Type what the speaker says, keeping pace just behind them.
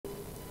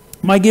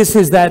My guess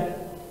is that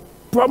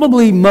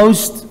probably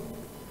most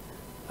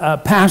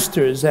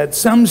pastors at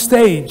some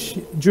stage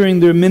during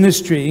their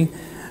ministry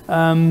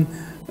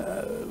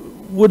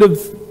would have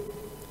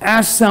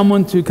asked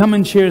someone to come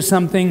and share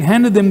something,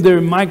 handed them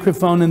their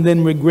microphone, and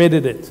then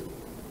regretted it.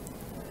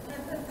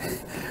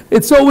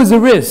 It's always a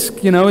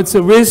risk, you know. It's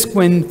a risk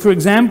when, for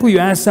example, you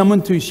ask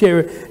someone to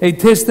share a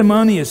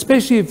testimony,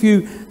 especially if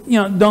you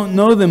don't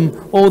know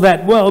them all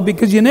that well,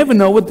 because you never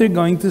know what they're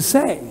going to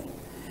say.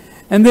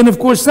 And then, of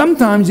course,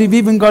 sometimes you've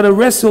even got to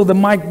wrestle the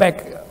mic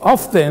back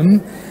off them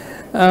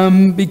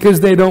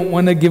because they don't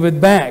want to give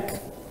it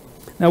back.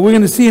 Now, we're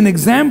going to see an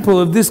example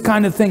of this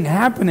kind of thing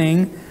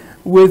happening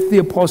with the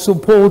Apostle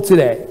Paul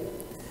today.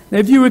 Now,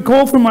 if you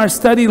recall from our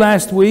study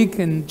last week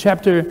in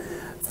chapter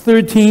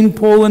 13,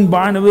 Paul and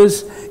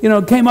Barnabas,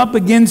 came up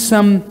against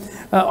some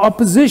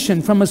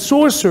opposition from a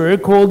sorcerer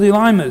called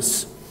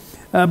Elymas.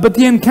 But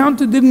the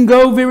encounter didn't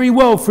go very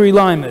well for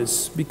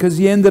Elymas because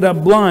he ended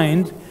up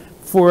blind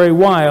for a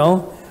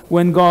while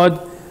when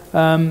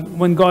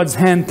God's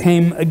hand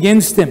came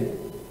against him.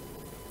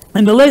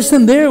 And the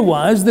lesson there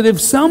was that if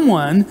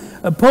someone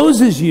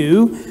opposes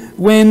you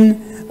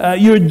when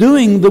you're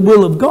doing the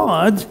will of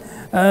God,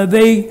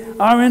 they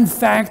are in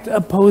fact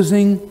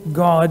opposing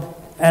God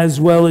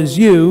as well as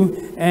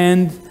you,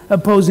 and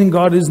opposing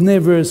God is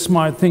never a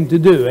smart thing to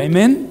do.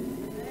 Amen?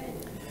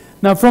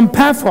 Now from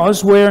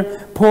Paphos,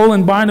 where Paul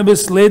and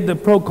Barnabas led the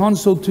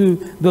proconsul to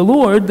the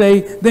Lord, they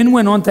then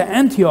went on to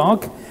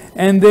Antioch,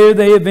 and there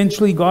they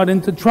eventually got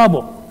into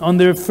trouble on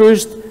their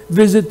first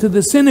visit to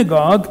the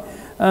synagogue,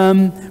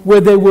 where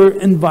they were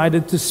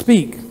invited to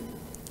speak.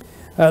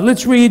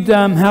 Let's read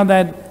how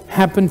that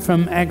happened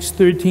from Acts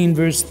 13,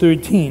 verse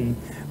 13.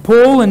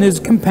 Paul and his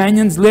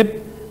companions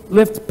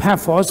left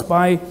Paphos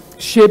by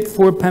ship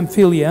for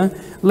Pamphylia,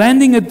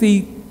 landing at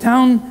the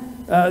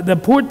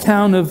port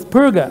town of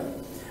Perga,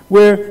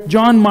 where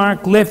John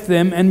Mark left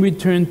them and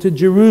returned to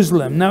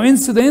Jerusalem. Now,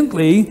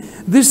 incidentally,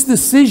 this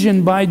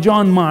decision by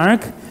John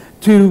Mark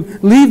to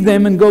leave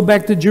them and go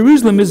back to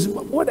Jerusalem is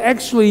what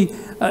actually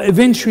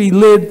eventually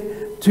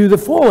led to the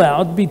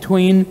fallout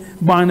between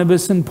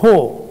Barnabas and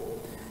Paul.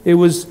 It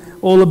was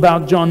all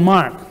about John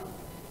Mark.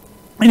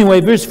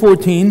 Anyway, verse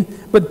 14,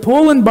 but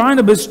Paul and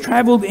Barnabas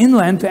traveled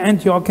inland to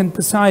Antioch and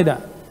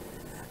Pisidia.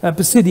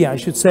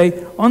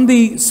 On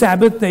the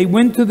Sabbath, they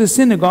went to the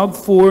synagogue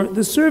for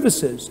the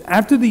services.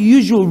 After the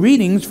usual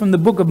readings from the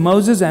book of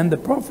Moses and the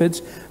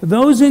prophets,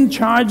 those in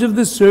charge of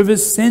the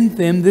service sent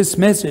them this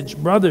message: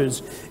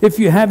 brothers, if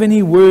you have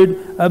any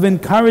word of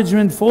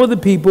encouragement for the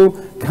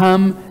people,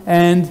 come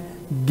and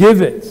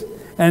give it.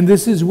 And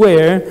this is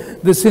where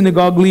the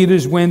synagogue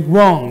leaders went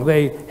wrong.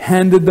 They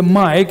handed the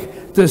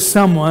mic to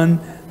someone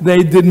they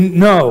didn't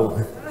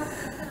know.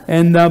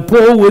 And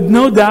Paul would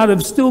no doubt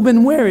have still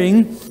been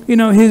wearing,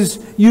 his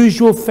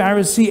usual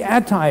Pharisee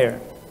attire.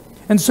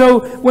 And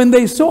so when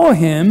they saw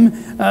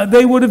him,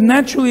 they would have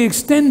naturally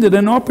extended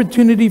an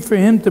opportunity for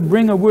him to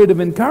bring a word of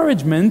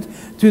encouragement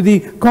to the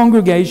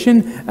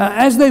congregation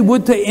as they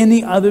would to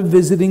any other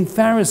visiting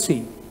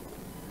Pharisee.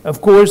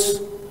 Of course,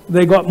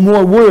 they got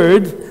more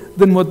word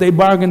than what they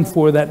bargained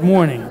for that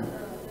morning.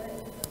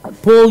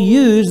 Paul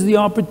used the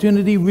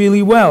opportunity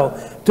really well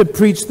to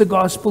preach the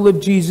gospel of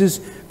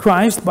Jesus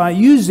Christ by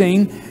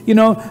using,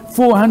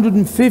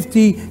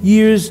 450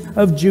 years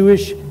of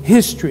Jewish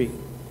history.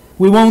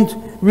 We won't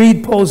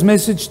read Paul's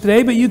message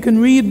today, but you can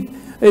read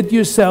it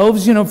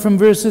yourselves, from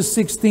verses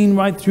 16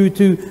 right through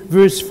to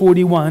verse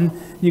 41.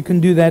 You can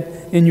do that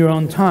in your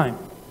own time.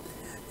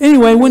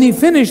 Anyway, when he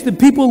finished, the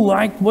people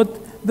liked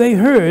what they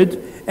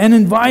heard and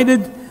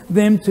invited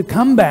them to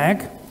come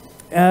back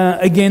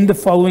again the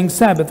following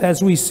Sabbath,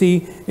 as we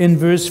see in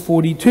verse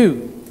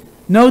 42.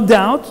 No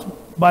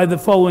doubt, by the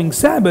following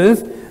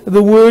Sabbath,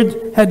 the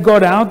word had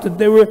got out that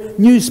there were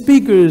new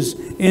speakers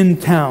in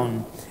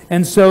town.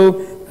 And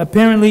so,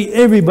 apparently,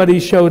 everybody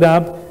showed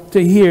up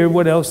to hear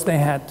what else they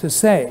had to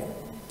say.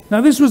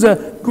 Now, this was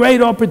a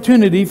great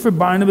opportunity for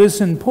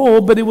Barnabas and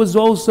Paul, but it was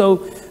also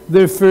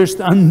their first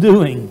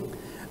undoing.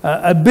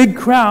 A big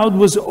crowd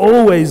was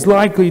always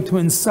likely to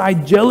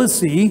incite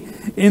jealousy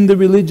in the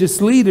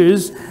religious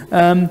leaders,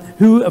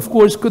 who, of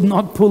course, could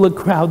not pull a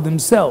crowd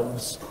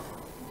themselves.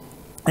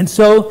 And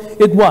so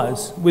it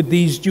was with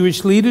these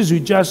Jewish leaders who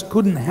just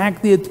couldn't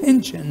hack the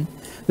attention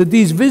that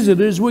these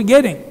visitors were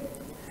getting,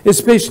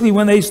 especially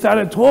when they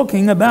started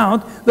talking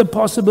about the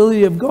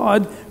possibility of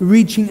God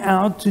reaching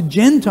out to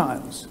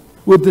Gentiles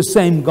with the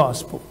same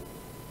gospel.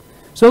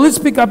 So let's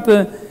pick up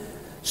the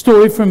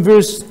story from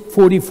verse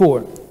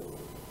 44.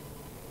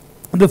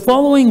 The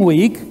following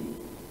week,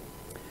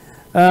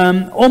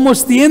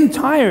 almost the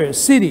entire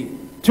city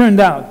turned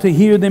out to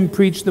hear them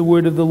preach the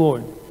word of the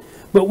Lord.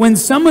 But when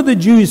some of the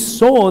Jews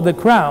saw the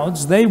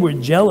crowds, they were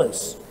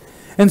jealous.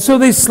 And so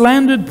they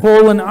slandered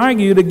Paul and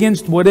argued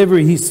against whatever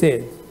he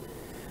said.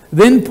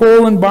 Then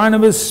Paul and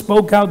Barnabas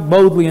spoke out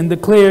boldly and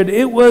declared,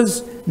 it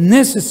was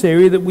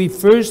necessary that we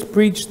first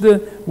preach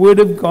the word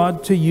of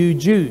God to you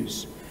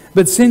Jews.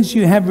 But since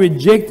you have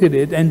rejected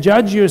it and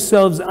judge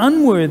yourselves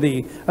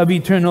unworthy of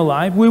eternal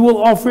life, we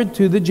will offer it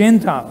to the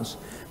Gentiles.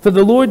 For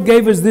the Lord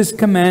gave us this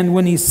command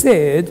when he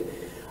said,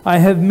 I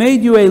have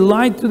made you a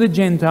light to the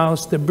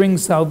Gentiles to bring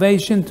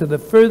salvation to the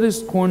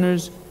furthest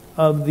corners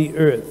of the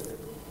earth.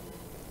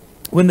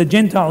 When the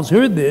Gentiles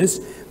heard this,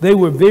 they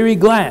were very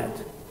glad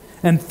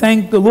and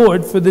thanked the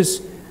Lord for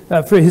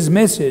his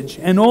message,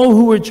 and all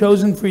who were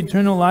chosen for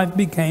eternal life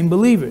became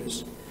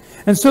believers.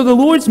 And so the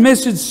Lord's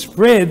message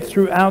spread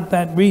throughout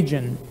that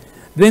region.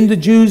 Then the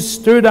Jews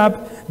stirred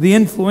up the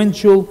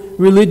influential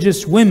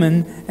religious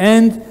women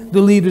and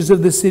the leaders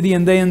of the city,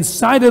 and they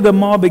incited a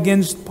mob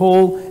against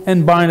Paul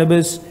and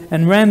Barnabas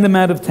and ran them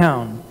out of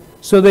town.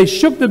 So they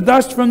shook the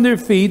dust from their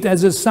feet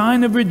as a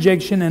sign of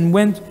rejection and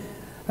went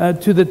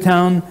to the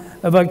town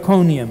of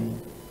Iconium.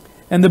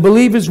 And the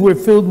believers were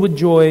filled with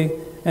joy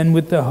and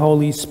with the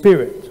Holy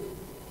Spirit.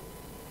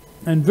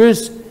 And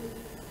verse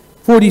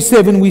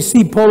 47, we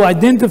see Paul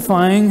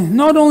identifying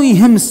not only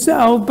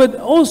himself, but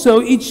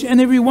also each and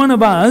every one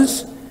of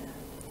us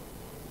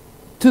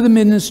to the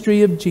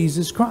ministry of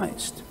Jesus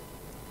Christ.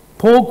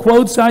 Paul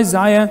quotes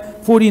Isaiah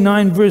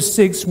 49 verse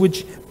 6,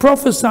 which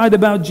prophesied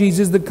about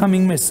Jesus, the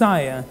coming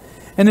Messiah.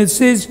 And it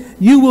says,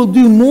 you will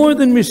do more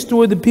than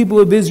restore the people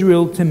of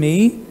Israel to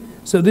me.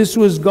 So this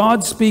was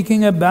God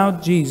speaking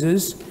about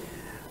Jesus.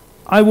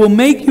 I will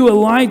make you a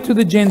light to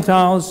the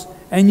Gentiles,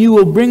 and you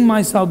will bring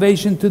my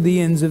salvation to the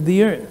ends of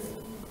the earth.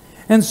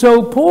 And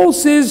so Paul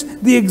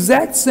says the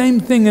exact same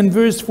thing in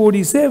verse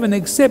 47,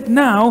 except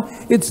now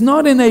it's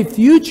not in a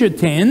future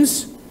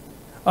tense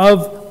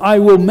of I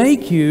will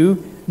make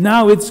you.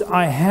 Now it's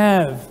I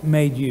have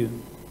made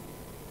you.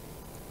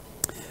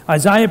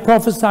 Isaiah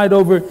prophesied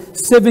over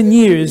 7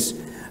 years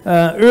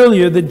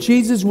earlier that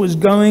Jesus was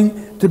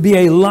going to be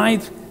a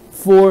light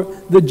for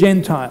the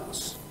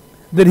Gentiles,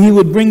 that he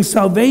would bring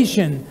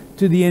salvation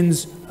to the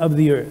ends of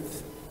the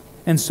earth.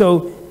 And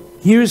so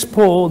here's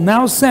Paul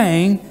now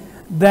saying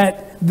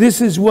that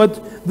this is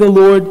what the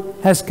Lord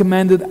has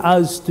commanded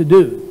us to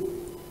do.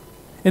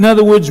 In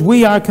other words,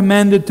 we are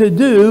commanded to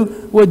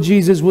do what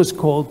Jesus was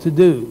called to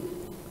do.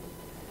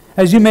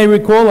 As you may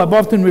recall, I've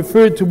often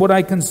referred to what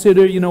I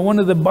consider, one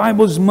of the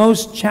Bible's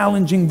most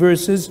challenging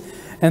verses,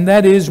 and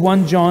that is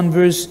 1 John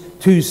verse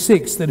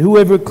 2:6, that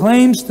whoever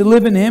claims to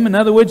live in him, in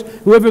other words,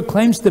 whoever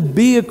claims to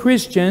be a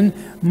Christian,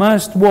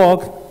 must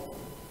walk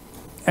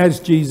as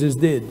Jesus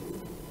did.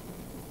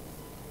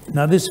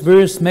 Now this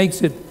verse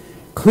makes it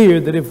clear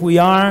that if we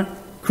are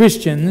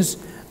Christians,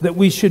 that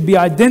we should be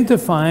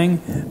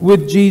identifying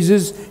with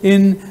Jesus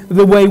in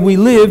the way we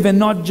live and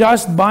not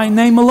just by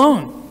name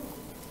alone.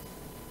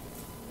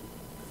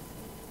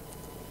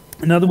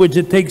 In other words,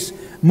 it takes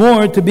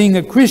more to being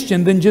a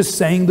Christian than just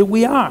saying that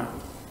we are.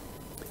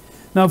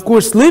 Now, of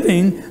course,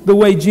 living the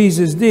way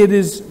Jesus did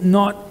is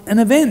not an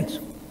event.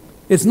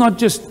 It's not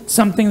just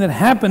something that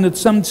happened at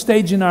some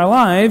stage in our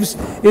lives.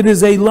 It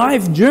is a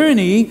life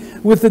journey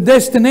with a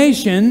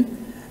destination,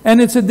 and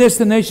it's a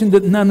destination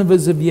that none of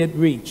us have yet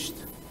reached.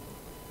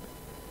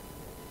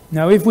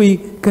 Now, if we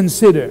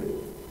consider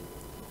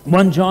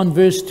 1 John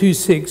verse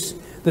 2:6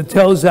 that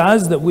tells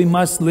us that we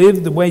must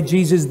live the way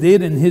Jesus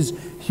did in his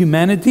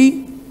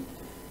humanity,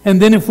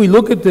 and then if we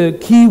look at the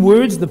key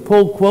words that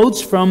Paul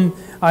quotes from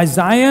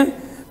Isaiah,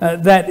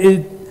 that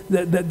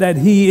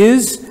he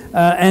is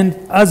and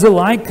us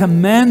alike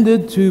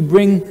commanded to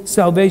bring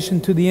salvation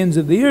to the ends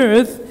of the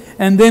earth,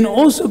 and then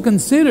also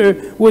consider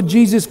what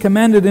Jesus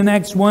commanded in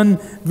Acts 1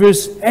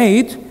 verse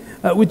 8,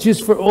 which is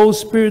for all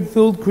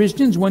Spirit-filled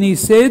Christians, when he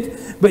said,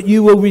 but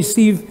you will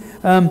receive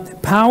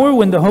power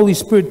when the Holy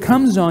Spirit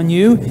comes on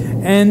you,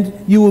 and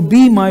you will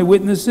be my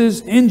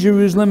witnesses in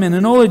Jerusalem and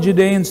in all of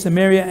Judea and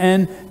Samaria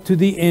and to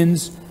the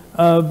ends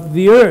of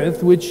the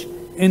earth, which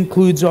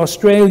includes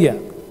Australia.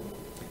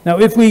 Now,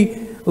 if we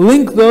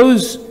link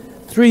those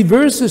three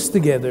verses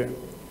together,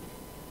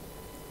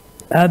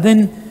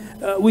 then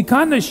we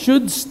kind of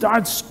should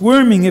start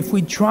squirming if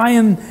we try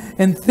and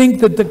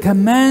think that the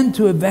command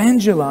to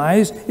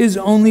evangelize is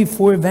only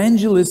for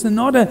evangelists and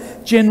not a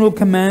general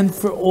command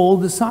for all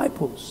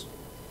disciples.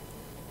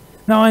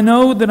 Now, I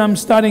know that I'm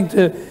starting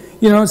to,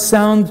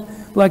 sound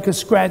like a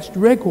scratched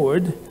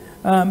record,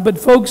 but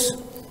folks,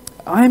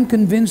 I'm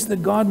convinced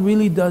that God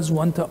really does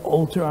want to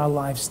alter our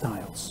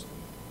lifestyles.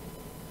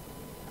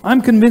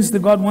 I'm convinced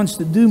that God wants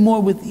to do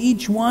more with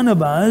each one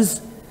of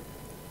us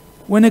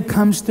when it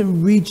comes to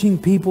reaching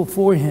people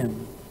for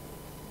him.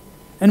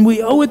 And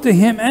we owe it to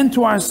him and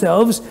to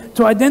ourselves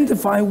to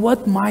identify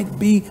what might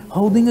be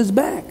holding us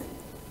back.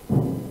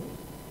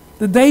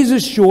 The days are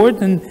short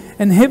and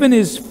heaven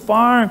is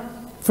far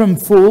from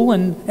full,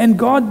 and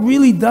God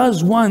really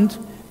does want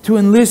to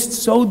enlist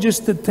soldiers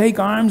to take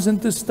arms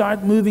and to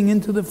start moving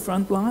into the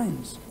front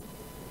lines.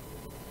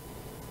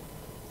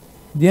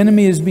 The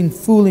enemy has been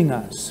fooling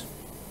us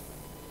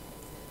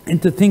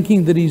into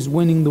thinking that he's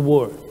winning the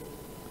war.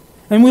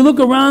 And we look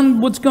around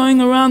what's going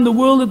around the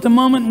world at the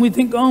moment and we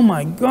think, oh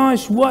my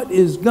gosh, what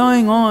is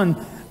going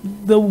on?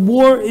 The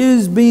war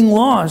is being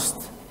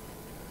lost.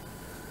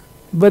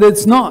 But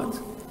it's not.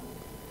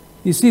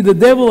 You see, the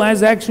devil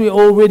has actually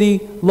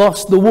already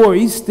lost the war.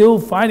 He's still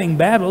fighting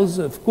battles,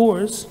 of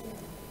course,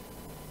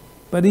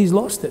 but he's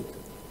lost it.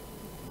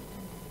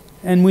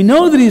 And we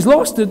know that he's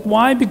lost it.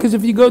 Why? Because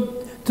if you go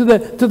to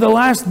the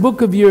last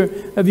book of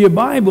your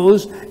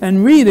Bibles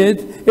and read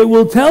it, it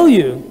will tell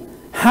you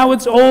how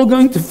it's all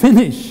going to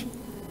finish.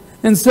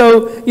 And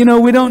so,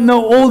 we don't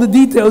know all the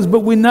details,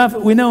 but we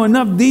know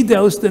enough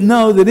details to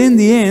know that in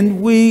the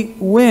end, we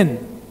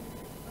win.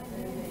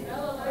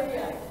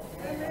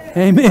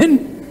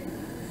 Amen.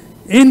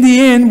 In the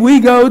end, we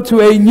go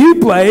to a new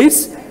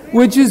place,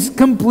 which is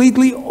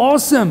completely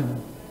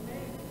awesome.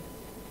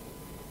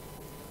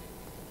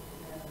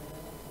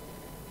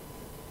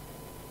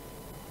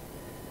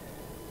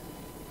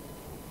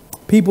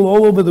 People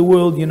all over the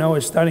world,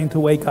 are starting to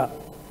wake up,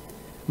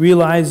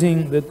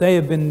 realizing that they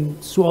have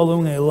been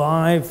swallowing a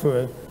lie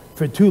for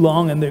too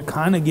long, and they're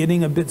kind of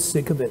getting a bit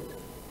sick of it.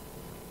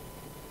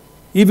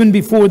 Even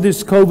before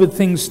this COVID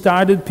thing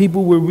started,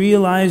 people were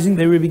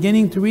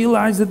beginning to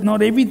realize that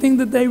not everything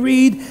that they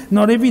read,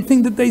 not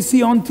everything that they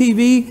see on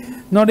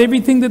TV, not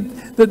everything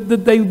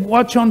that they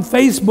watch on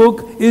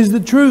Facebook is the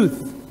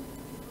truth.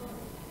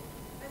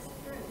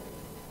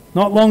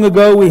 Not long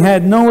ago, we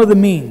had no other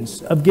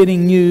means of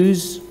getting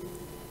news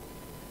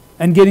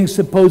and getting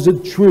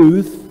supposed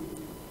truth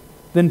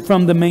than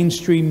from the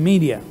mainstream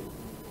media.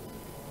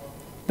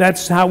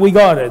 That's how we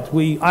got it.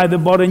 We either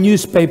bought a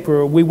newspaper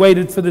or we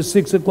waited for the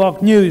 6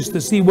 o'clock news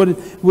to see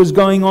what was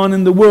going on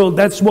in the world.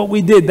 That's what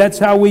we did. That's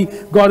how we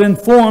got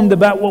informed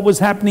about what was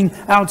happening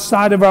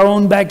outside of our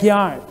own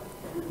backyard.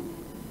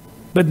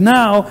 But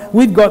now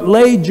we've got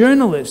lay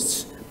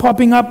journalists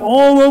popping up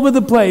all over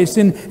the place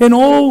in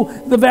all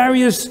the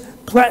various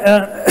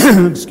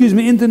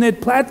internet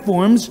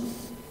platforms.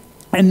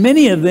 And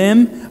many of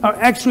them are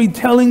actually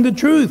telling the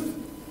truth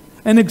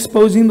and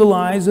exposing the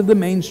lies of the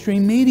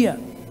mainstream media.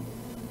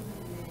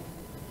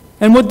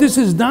 And what this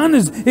has done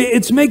is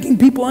it's making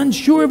people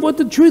unsure of what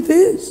the truth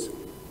is.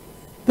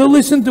 They'll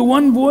listen to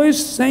one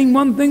voice saying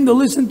one thing, they'll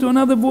listen to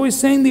another voice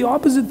saying the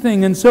opposite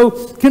thing. And so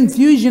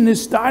confusion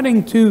is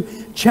starting to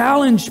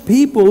challenge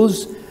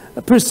people's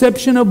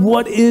perception of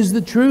what is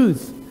the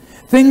truth.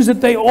 Things that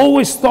they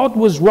always thought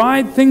was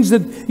right, things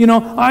that,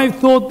 I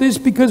thought this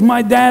because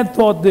my dad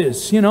thought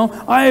this.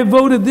 I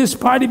voted this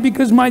party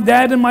because my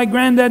dad and my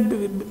granddad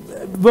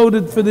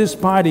voted for this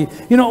party.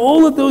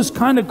 All of those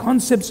kind of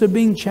concepts are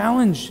being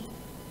challenged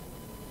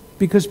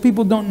because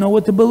people don't know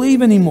what to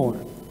believe anymore.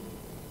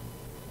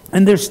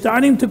 And they're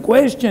starting to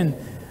question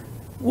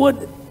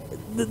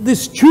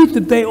this truth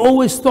that they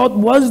always thought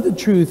was the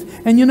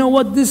truth. And you know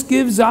what? This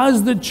gives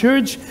us, the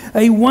church,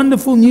 a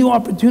wonderful new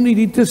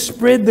opportunity to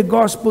spread the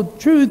gospel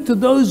truth to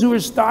those who are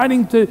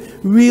starting to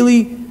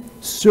really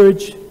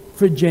search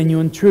for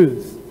genuine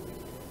truth.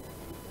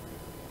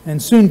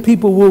 And soon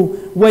people will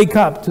wake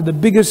up to the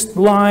biggest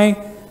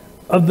lie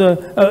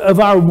of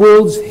our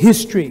world's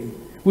history,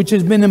 which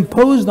has been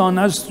imposed on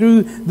us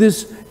through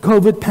this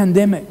COVID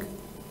pandemic.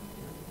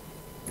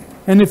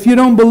 And if you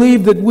don't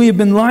believe that we have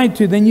been lied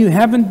to, then you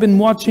haven't been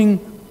watching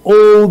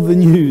all the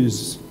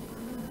news.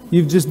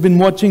 You've just been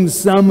watching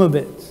some of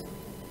it.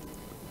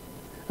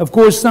 Of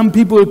course, some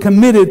people are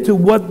committed to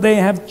what they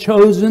have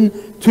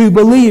chosen to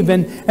believe.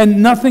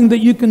 And nothing that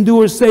you can do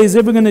or say is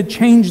ever going to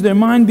change their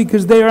mind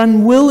because they are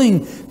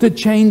unwilling to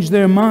change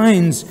their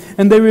minds.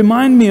 And they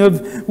remind me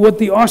of what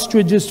the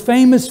ostrich is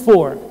famous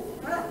for.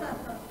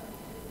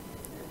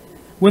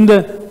 When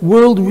the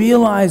world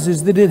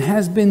realizes that it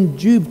has been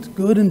duped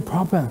good and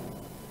proper,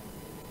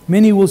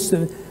 many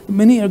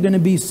are going to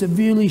be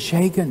severely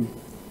shaken.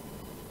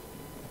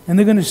 And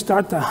they're going to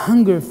start to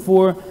hunger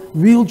for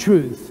real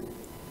truth.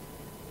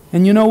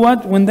 And you know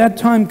what? When that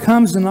time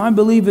comes, and I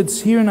believe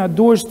it's here on our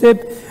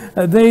doorstep,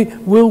 they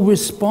will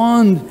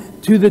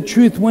respond to the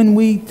truth when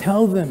we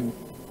tell them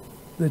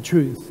the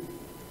truth.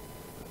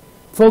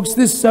 Folks,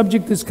 this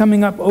subject is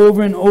coming up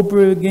over and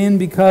over again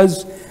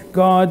because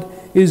God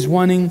is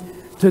wanting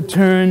to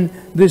turn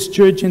this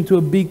church into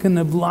a beacon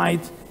of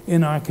light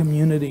in our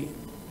community.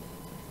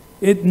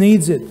 It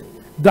needs it.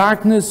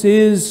 Darkness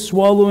is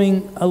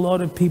swallowing a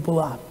lot of people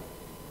up.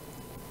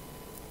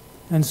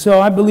 And so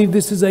I believe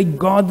this is a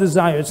God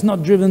desire. It's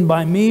not driven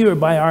by me or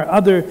by our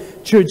other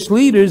church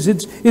leaders.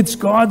 It's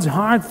God's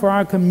heart for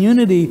our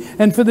community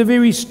and for the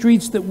very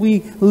streets that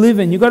we live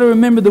in. You've got to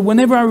remember that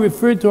whenever I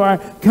refer to our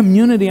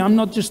community, I'm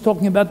not just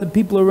talking about the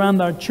people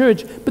around our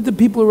church, but the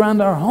people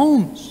around our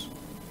homes.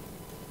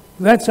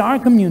 That's our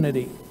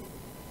community.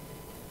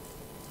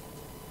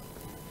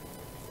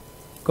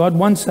 God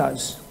wants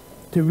us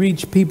to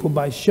reach people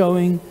by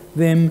showing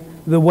them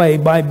the way,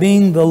 by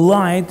being the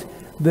light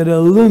that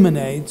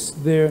illuminates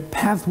their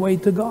pathway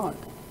to God.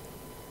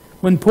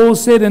 When Paul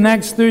said in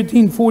Acts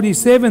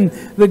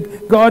 13:47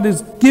 that God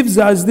gives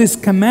us this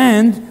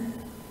command,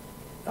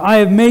 I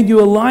have made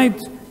you a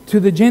light to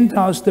the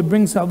Gentiles to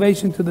bring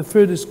salvation to the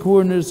furthest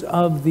corners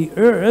of the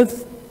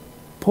earth,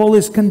 Paul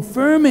is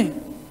confirming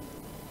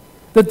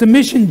that the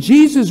mission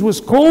Jesus was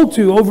called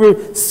to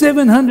over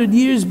 700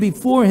 years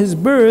before his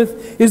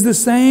birth is the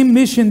same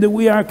mission that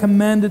we are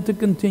commanded to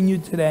continue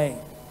today.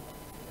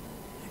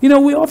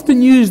 We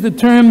often use the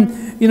term,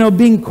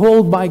 being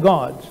called by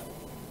God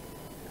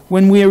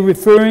when we are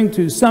referring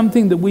to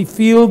something that we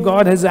feel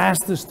God has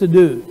asked us to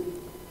do.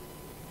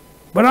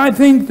 But I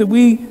think that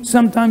we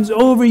sometimes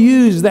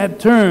overuse that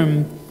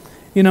term,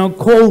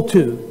 call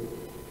to.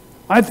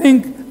 I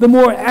think the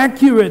more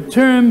accurate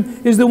term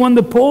is the one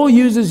that Paul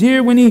uses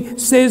here when he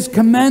says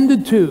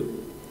commanded to.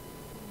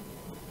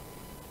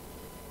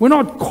 We're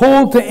not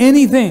called to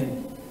anything.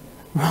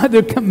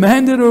 Rather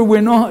commanded or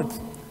we're not.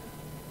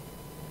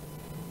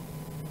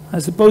 I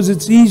suppose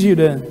it's easier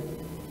to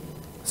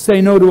say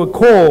no to a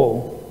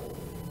call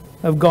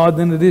of God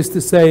than it is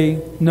to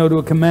say no to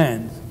a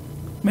command.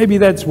 Maybe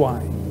that's why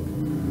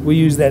we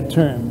use that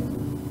term.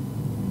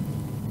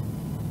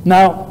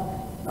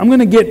 Now, I'm going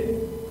to get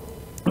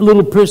a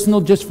little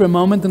personal just for a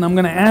moment, and I'm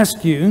going to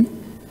ask you,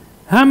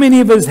 how many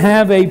of us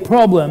have a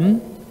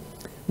problem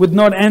with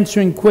not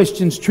answering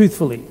questions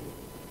truthfully?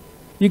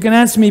 You can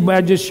answer me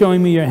by just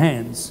showing me your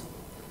hands.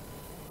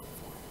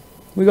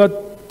 We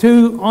got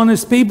 2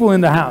 honest people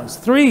in the house.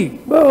 3.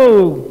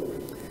 Whoa!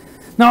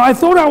 Now, I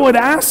thought I would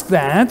ask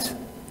that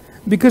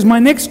because my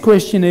next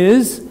question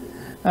is,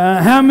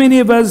 how many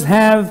of us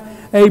have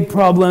a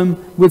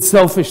problem with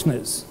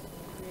selfishness?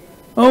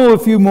 Oh, a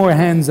few more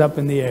hands up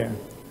in the air.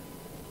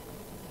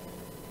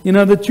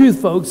 The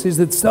truth, folks, is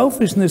that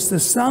selfishness to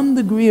some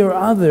degree or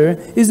other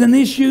is an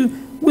issue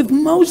with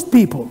most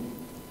people.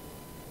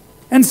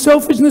 And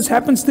selfishness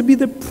happens to be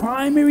the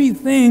primary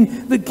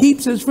thing that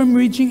keeps us from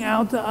reaching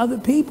out to other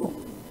people.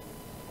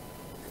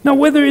 Now,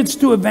 whether it's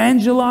to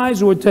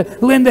evangelize or to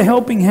lend a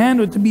helping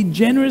hand or to be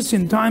generous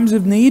in times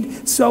of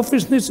need,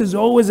 selfishness is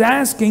always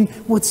asking,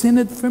 what's in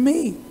it for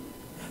me?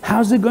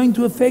 How's it going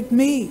to affect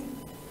me?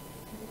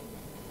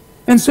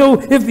 And so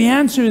if the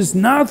answer is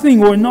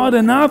nothing or not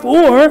enough,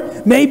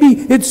 or maybe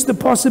it's the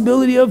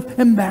possibility of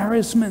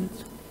embarrassment,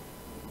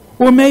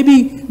 or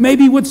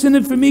maybe what's in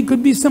it for me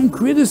could be some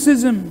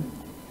criticism,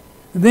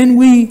 then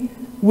we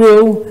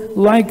will,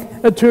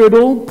 like a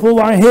turtle, pull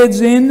our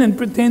heads in and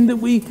pretend that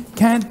we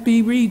can't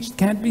be reached,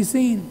 can't be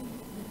seen.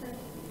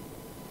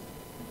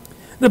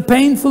 The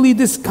painfully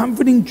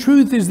discomforting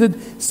truth is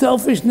that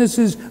selfishness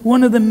is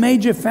one of the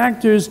major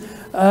factors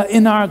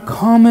in our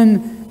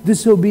common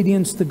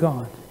disobedience to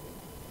God,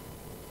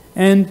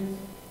 and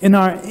in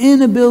our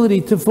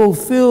inability to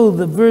fulfill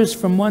the verse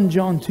from 1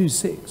 John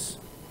 2:6.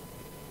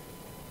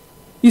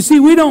 You see,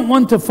 we don't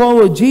want to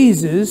follow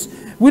Jesus.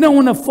 We don't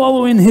want to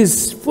follow in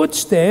his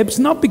footsteps,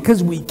 not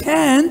because we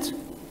can't,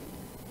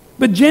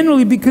 but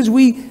generally because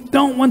we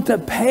don't want to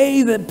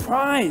pay the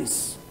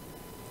price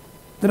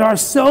that our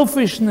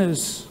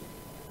selfishness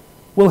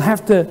will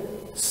have to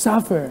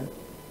suffer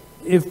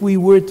if we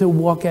were to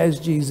walk as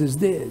Jesus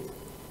did.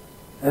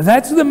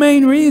 That's the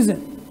main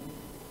reason.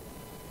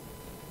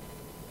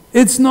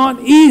 It's not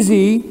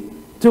easy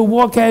to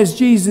walk as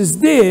Jesus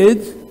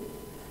did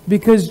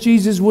because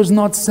Jesus was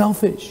not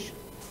selfish.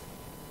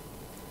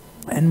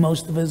 And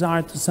most of us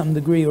are to some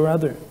degree or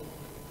other.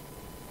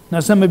 Now,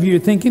 some of you are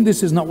thinking,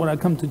 this is not what I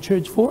come to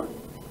church for.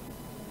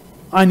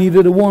 I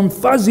needed a warm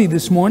fuzzy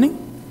this morning.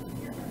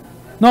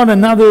 Not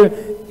another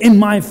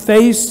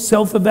in-my-face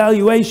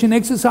self-evaluation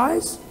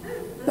exercise.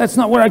 That's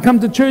not what I come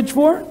to church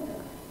for.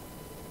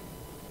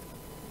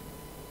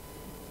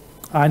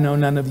 I know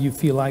none of you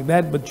feel like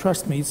that, but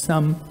trust me,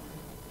 some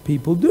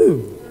people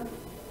do.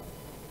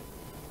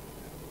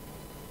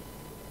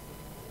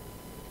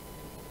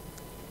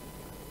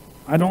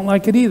 I don't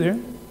like it either.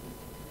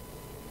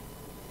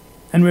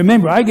 And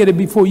remember, I get it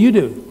before you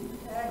do.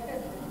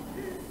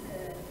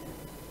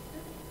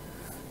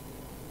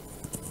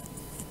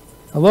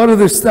 A lot of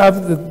the stuff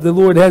that the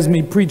Lord has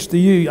me preach to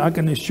you, I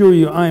can assure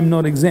you I am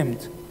not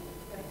exempt.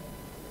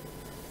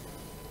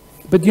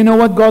 But you know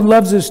what? God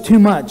loves us too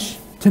much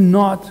to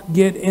not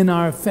get in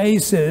our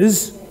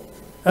faces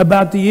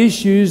about the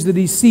issues that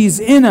he sees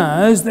in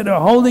us that are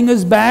holding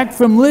us back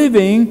from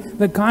living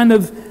the kind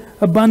of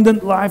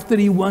abundant life that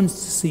he wants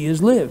to see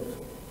us live.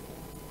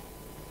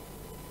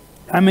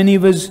 How many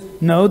of us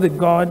know that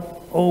God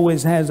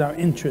always has our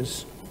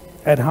interests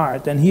at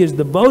heart, and he is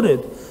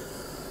devoted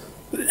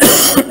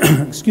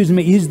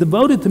he's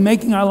devoted to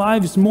making our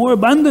lives more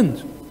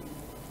abundant.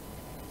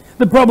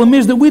 The problem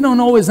is that we don't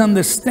always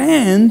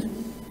understand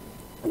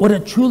what a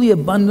truly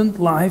abundant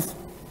life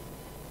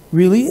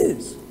really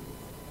is.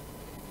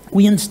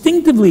 We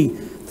instinctively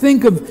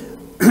think of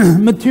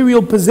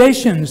material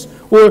possessions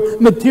or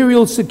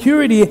material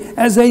security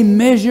as a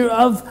measure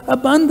of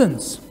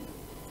abundance.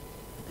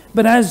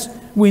 But as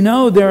we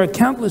know, there are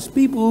countless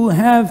people who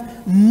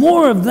have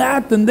more of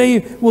that than they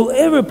will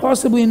ever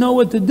possibly know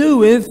what to do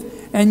with,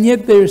 and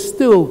yet they're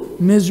still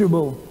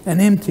miserable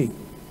and empty.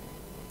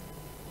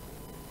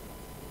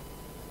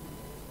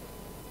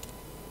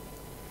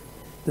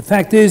 The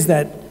fact is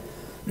that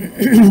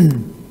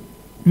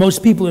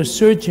most people are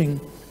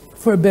searching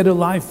for a better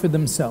life for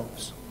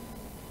themselves.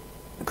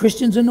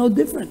 Christians are no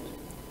different.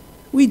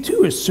 We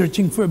too are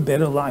searching for a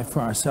better life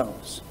for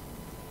ourselves.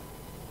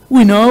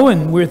 We know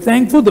and we're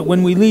thankful that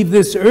when we leave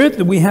this earth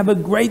that we have a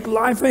great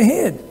life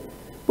ahead.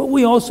 But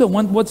we also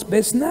want what's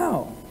best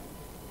now,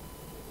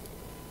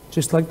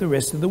 just like the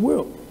rest of the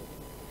world.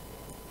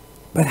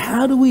 But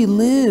how do we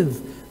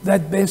live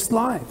that best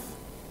life?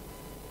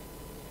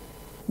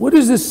 What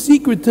is the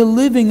secret to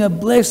living a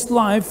blessed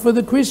life for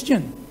the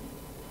Christian?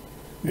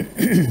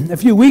 A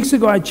few weeks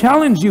ago, I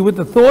challenged you with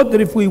the thought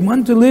that if we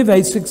want to live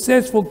a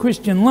successful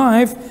Christian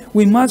life,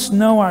 we must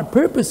know our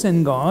purpose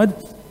in God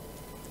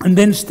and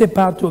then step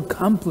out to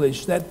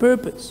accomplish that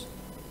purpose.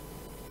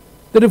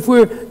 That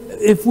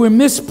if we're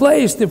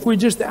misplaced, if we're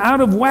just out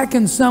of whack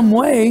in some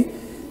way,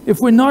 if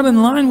we're not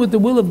in line with the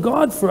will of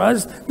God for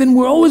us, then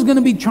we're always going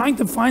to be trying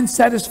to find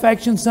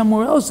satisfaction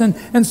somewhere else.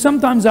 And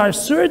sometimes our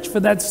search for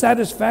that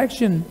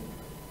satisfaction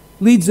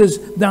leads us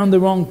down the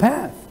wrong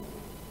path.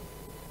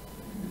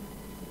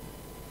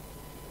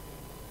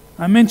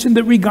 I mentioned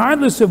that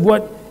regardless of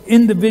what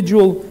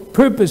individual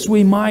purpose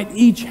we might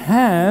each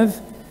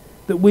have,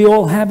 that we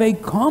all have a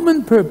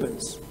common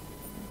purpose.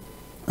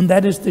 And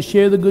that is to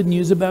share the good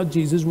news about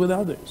Jesus with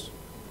others.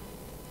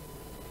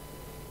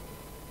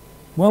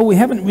 Well, we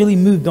haven't really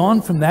moved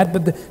on from that,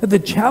 but the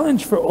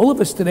challenge for all of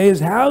us today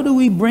is how do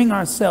we bring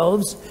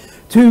ourselves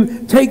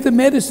to take the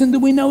medicine that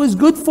we know is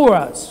good for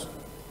us?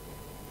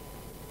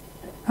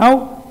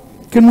 How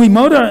can we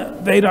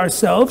motivate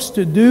ourselves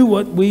to do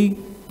what we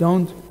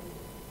don't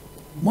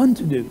want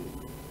to do,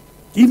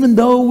 even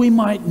though we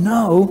might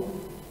know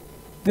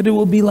that it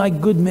will be like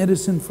good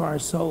medicine for our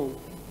soul?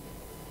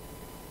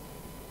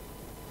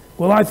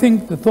 Well, I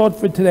think the thought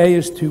for today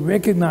is to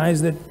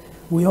recognize that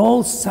we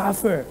all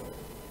suffer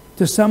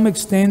to some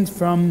extent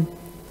from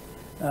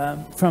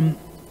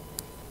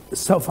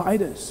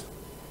self-itis.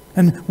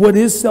 And what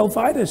is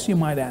self-itis, you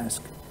might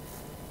ask?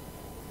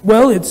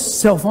 Well, it's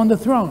self on the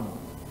throne.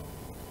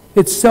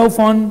 It's self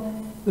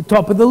on the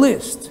top of the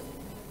list.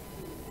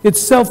 It's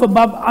self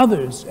above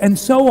others, and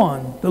so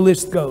on, the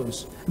list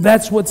goes.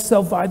 That's what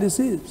self-itis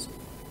is.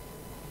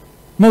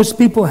 Most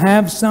people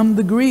have some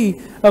degree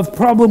of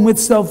problem with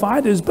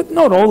self-itis, but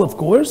not all, of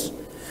course.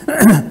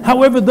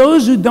 However,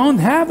 those who don't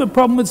have a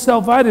problem with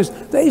self-itis,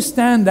 they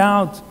stand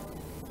out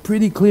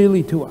pretty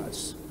clearly to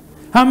us.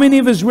 How many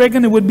of us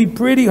reckon it would be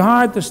pretty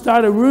hard to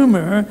start a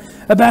rumor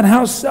about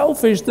how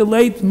selfish the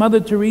late Mother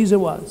Teresa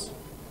was?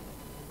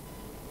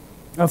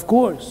 Of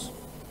course.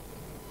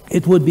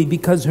 It would be,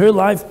 because her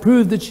life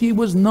proved that she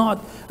was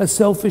not a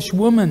selfish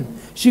woman.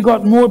 She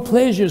got more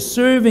pleasure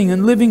serving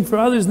and living for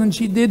others than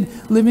she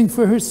did living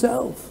for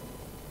herself.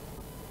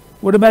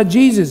 What about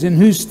Jesus, in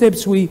whose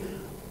steps we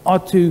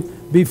ought to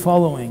be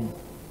following?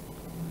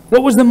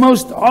 What was the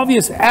most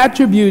obvious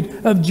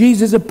attribute of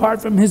Jesus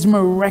apart from his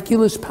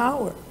miraculous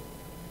power?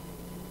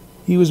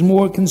 He was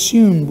more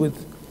consumed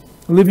with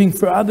living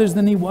for others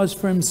than he was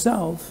for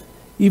himself,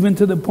 even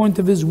to the point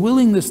of his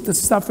willingness to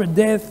suffer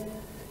death,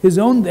 his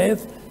own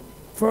death,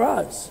 for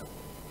us.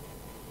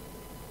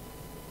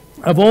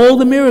 Of all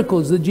the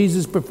miracles that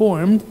Jesus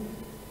performed,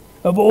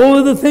 of all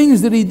of the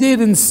things that he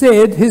did and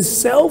said, his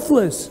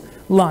selfless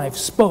life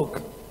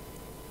spoke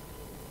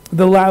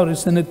the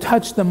loudest, and it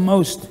touched the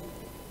most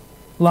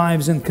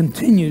lives and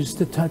continues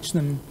to touch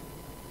them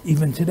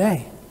even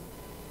today.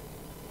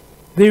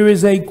 There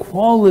is a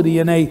quality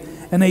and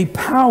a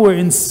power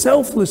in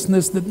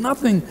selflessness that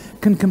nothing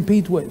can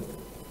compete with.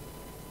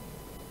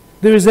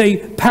 There is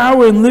a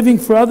power in living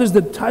for others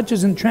that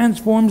touches and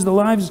transforms the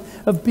lives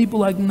of people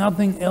like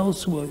nothing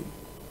else would.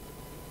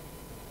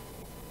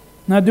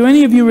 Now, do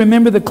any of you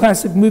remember the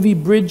classic movie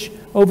Bridge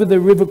Over the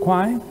River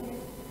Kwai?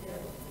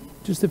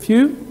 Just a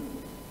few?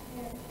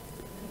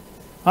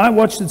 I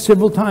watched it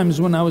several times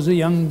when I was a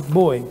young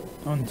boy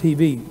on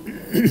TV.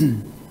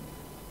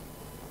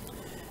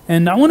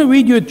 And I want to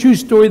read you a true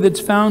story that's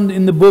found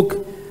in the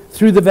book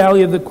Through the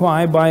Valley of the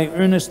Kwai by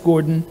Ernest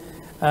Gordon.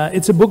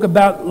 It's a book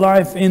about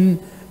life in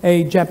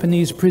a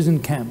Japanese prison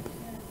camp.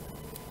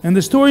 And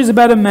the story is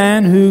about a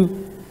man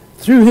who,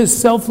 through his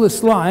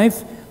selfless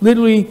life,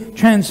 literally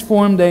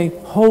transformed a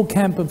whole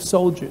camp of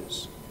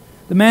soldiers.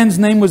 The man's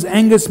name was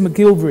Angus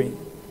McIlvery.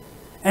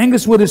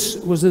 Angus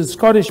was a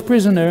Scottish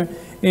prisoner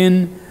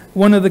in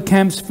one of the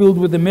camps filled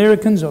with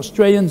Americans,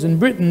 Australians, and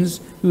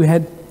Britons who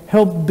had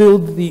helped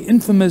build the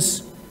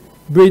infamous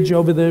bridge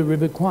over the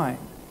River Kwai.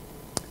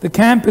 The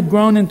camp had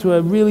grown into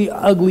a really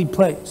ugly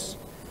place.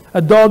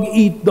 A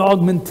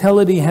dog-eat-dog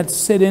mentality had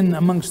set in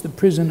amongst the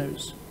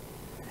prisoners.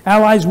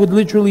 Allies would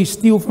literally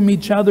steal from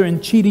each other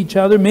and cheat each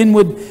other. Men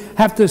would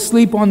have to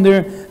sleep on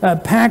their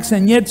packs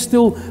and yet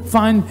still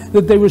find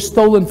that they were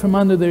stolen from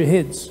under their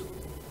heads.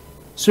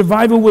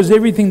 Survival was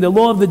everything. The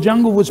law of the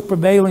jungle was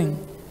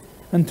prevailing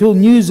until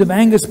news of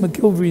Angus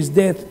McIlvery's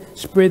death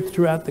spread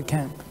throughout the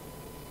camp.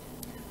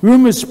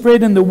 Rumors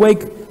spread in the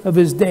wake of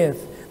his death.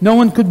 No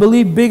one could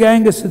believe Big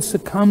Angus had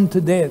succumbed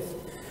to death.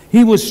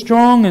 He was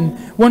strong and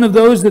one of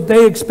those that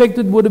they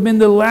expected would have been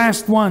the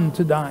last one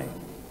to die.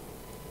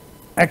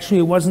 Actually,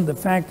 it wasn't the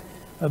fact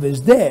of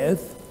his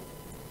death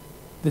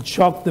that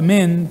shocked the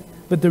men,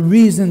 but the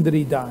reason that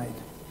he died.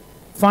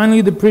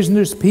 Finally, the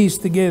prisoners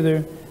pieced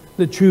together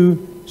the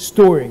true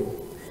story.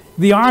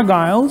 The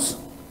Argylls,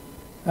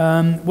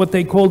 what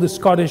they called the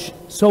Scottish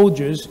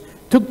soldiers,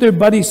 took their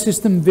buddy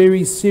system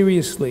very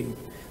seriously.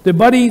 Their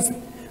buddies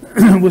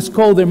was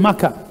called their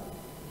mucker.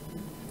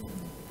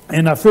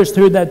 And I first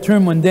heard that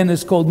term when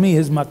Dennis called me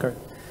his mucker.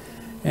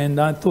 And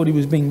I thought he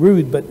was being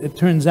rude, but it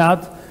turns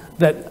out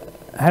that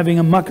having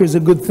a mucker is a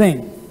good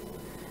thing.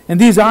 And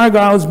these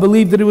Argyles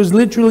believed that it was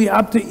literally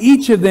up to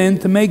each of them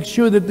to make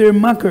sure that their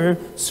mucker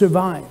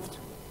survived.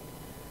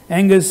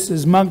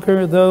 Angus's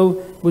mucker,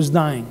 though, was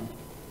dying.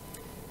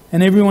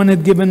 And everyone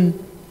had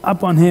given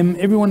up on him.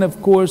 Everyone,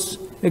 of course,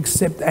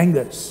 except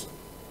Angus.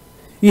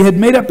 He had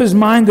made up his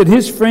mind that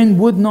his friend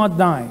would not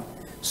die.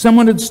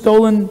 Someone had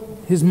stolen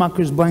his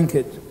mucker's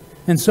blanket.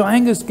 And so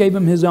Angus gave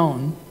him his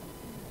own,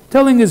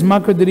 telling his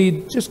mucker that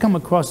he'd just come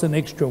across an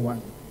extra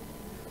one.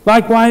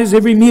 Likewise,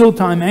 every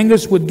mealtime,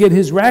 Angus would get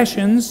his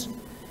rations,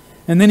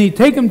 and then he'd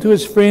take them to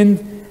his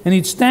friend, and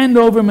he'd stand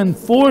over him and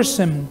force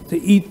him to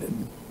eat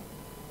them,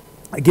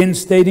 again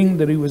stating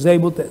that he was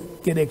able to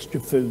get extra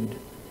food.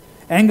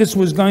 Angus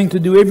was going to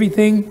do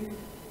everything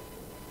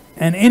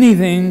and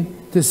anything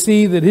to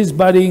see that his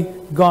buddy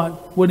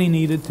got what he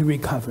needed to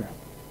recover.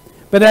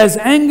 But as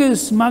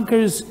Angus'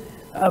 muckers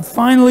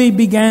finally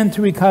began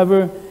to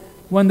recover,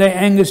 one day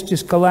Angus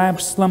just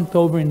collapsed, slumped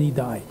over, and he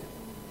died.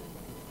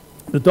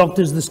 The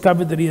doctors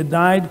discovered that he had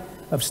died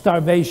of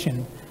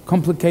starvation,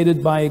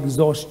 complicated by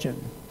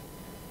exhaustion,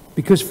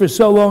 because for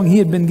so long he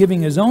had been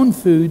giving his own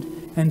food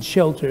and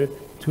shelter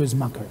to his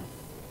mucker.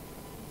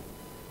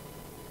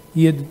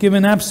 He had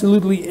given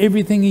absolutely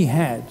everything he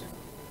had,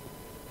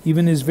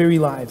 even his very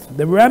life.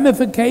 The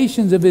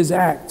ramifications of his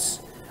acts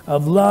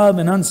of love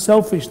and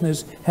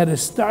unselfishness had a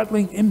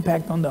startling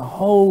impact on the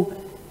whole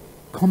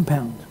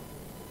compound.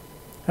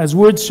 As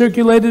word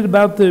circulated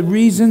about the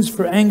reasons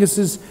for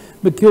Angus's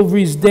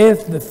McIlvery's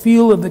death, the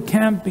feel of the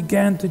camp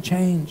began to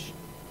change.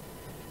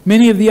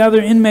 Many of the other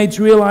inmates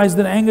realized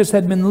that Angus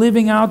had been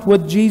living out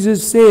what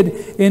Jesus said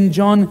in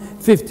John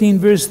 15,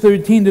 verse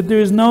 13, that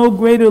there is no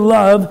greater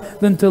love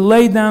than to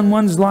lay down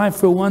one's life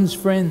for one's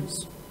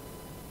friends.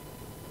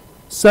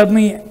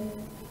 Suddenly,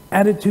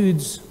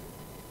 attitudes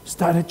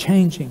started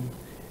changing,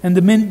 and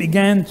the men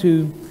began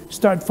to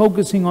start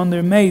focusing on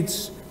their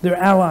mates, their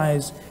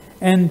allies,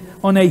 and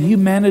on a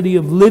humanity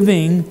of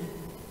living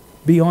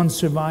beyond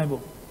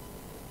survival.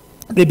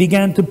 They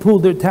began to pool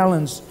their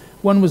talents.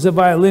 One was a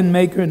violin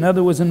maker,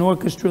 another was an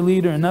orchestra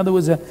leader, another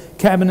was a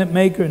cabinet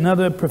maker,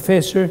 another a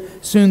professor.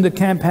 Soon the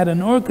camp had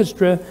an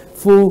orchestra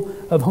full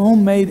of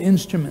homemade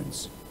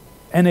instruments.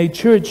 And a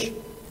church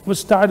was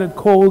started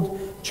called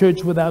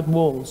Church Without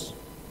Walls.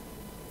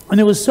 And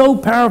it was so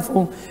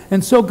powerful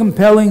and so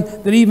compelling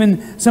that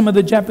even some of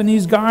the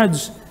Japanese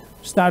guards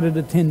started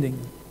attending.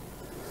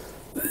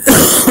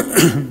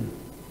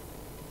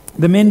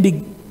 The men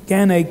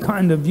began a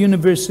kind of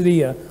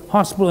university, a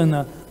hospital, and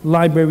a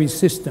library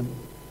system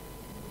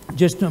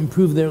just to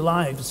improve their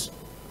lives.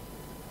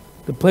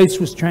 The place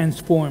was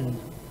transformed,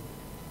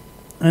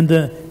 and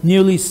the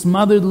nearly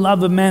smothered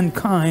love of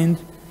mankind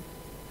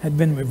had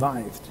been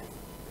revived.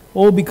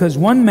 All because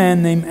one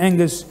man named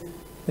Angus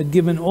had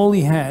given all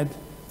he had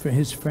for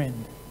his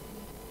friend.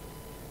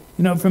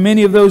 You know, for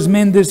many of those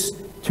men, this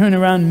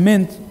turnaround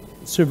meant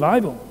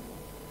survival.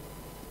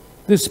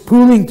 This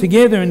pooling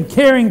together and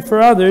caring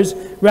for others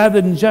rather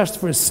than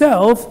just for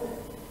self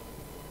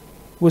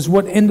was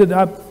what ended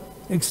up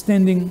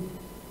extending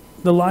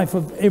the life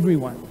of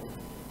everyone.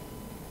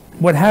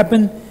 What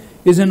happened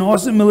is an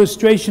awesome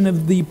illustration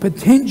of the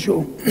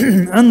potential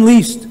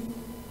unleashed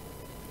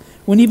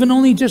when even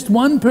only just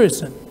one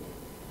person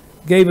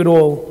gave it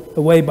all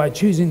away by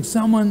choosing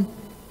someone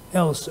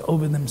else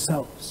over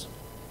themselves.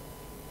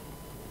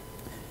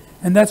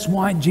 And that's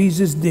why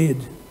Jesus did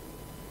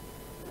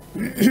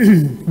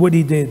what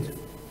he did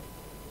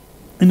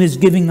in his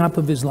giving up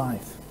of his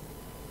life.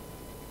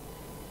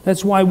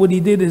 That's why what he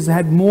did has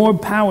had more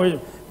power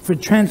for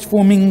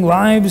transforming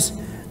lives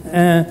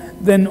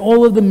than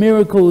all of the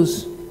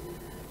miracles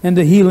and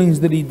the healings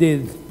that he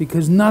did,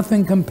 because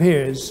nothing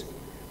compares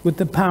with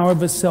the power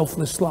of a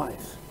selfless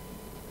life.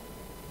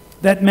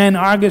 That man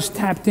Argus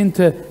tapped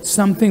into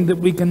something that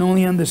we can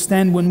only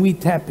understand when we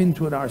tap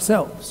into it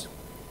ourselves.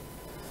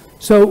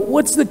 So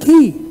what's the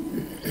key?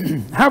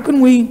 How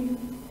can we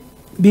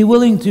be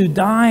willing to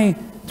die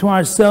to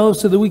ourselves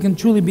so that we can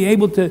truly be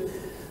able to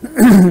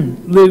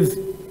live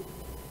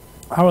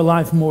our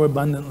life more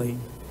abundantly?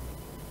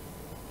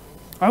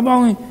 I've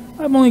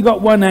only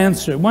got one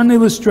answer, one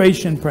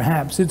illustration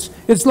perhaps.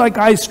 It's like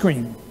ice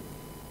cream.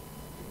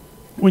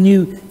 When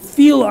you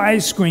feel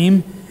ice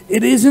cream,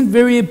 it isn't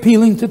very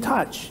appealing to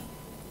touch.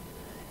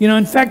 You know,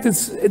 in fact,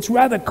 it's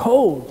rather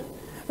cold.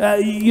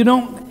 You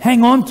don't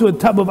hang on to a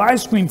tub of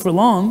ice cream for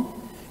long.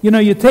 You know,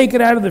 you take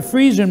it out of the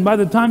freezer, and by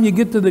the time you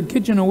get to the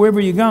kitchen or wherever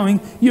you're going,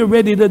 you're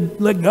ready to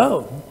let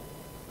go.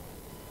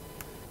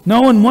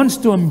 No one wants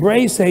to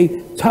embrace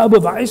a tub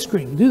of ice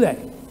cream, do they?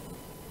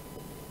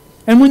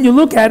 And when you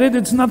look at it,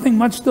 it's nothing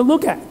much to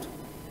look at.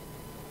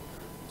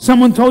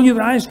 Someone told you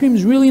the ice cream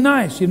is really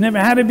nice. You've never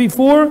had it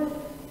before.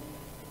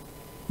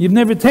 You've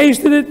never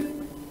tasted it.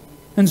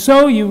 And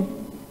so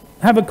you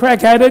have a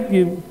crack at it.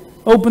 You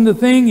open the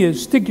thing, you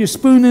stick your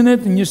spoon in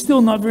it, and you're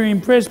still not very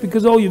impressed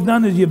because all you've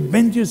done is you've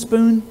bent your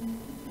spoon.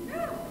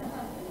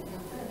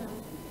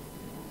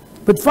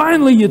 But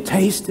finally you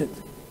taste it.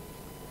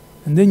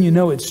 And then you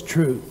know it's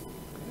true.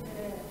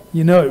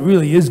 You know it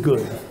really is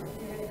good.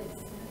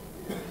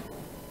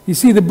 You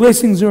see, the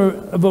blessings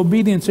of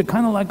obedience are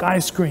kind of like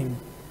ice cream.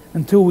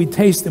 Until we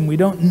taste them, we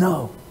don't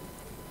know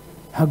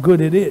how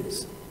good it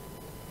is.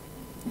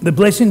 The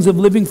blessings of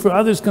living for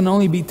others can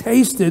only be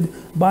tasted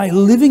by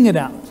living it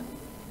out.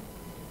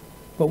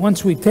 But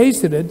once we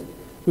tasted it,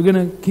 we're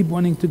going to keep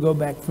wanting to go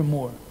back for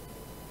more.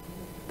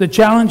 The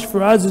challenge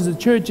for us as a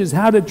church is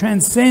how to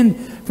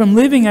transcend from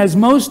living as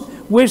most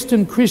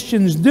Western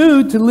Christians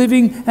do to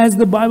living as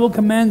the Bible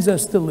commands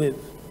us to live.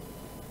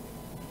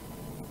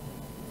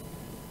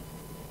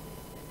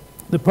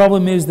 The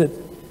problem is that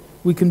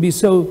we can be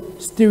so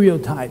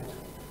stereotyped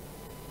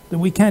that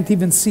we can't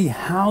even see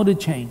how to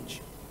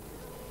change.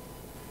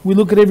 We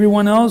look at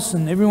everyone else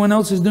and everyone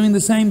else is doing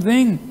the same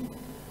thing.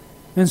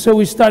 And so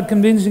we start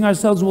convincing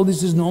ourselves, well,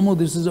 this is normal,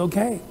 this is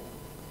okay.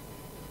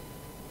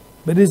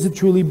 But is it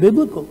truly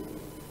biblical?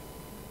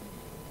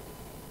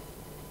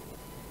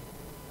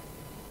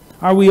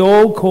 Are we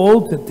all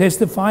called to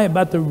testify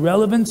about the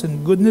relevance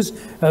and goodness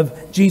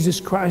of Jesus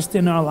Christ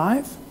in our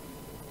life?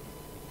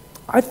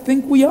 I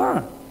think we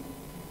are.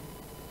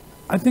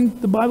 I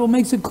think the Bible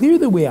makes it clear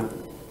that we are.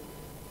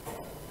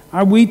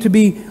 Are we to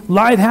be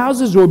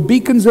lighthouses or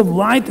beacons of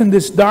light in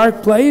this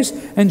dark place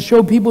and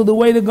show people the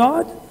way to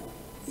God?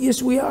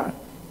 Yes, we are.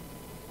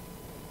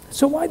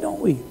 So why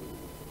don't we?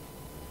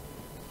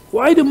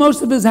 Why do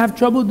most of us have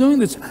trouble doing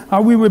this?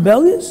 Are we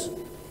rebellious?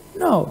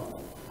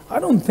 No, I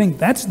don't think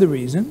that's the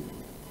reason.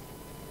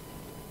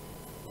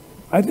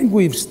 I think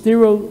we've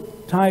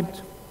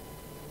stereotyped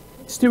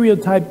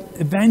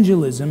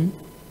evangelism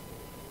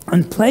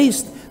and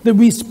placed the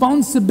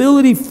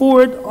responsibility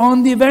for it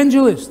on the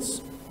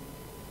evangelists.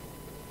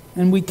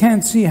 And we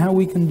can't see how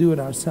we can do it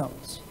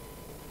ourselves.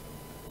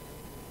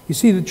 You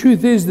see, the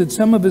truth is that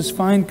some of us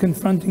find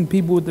confronting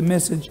people with the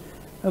message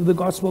of the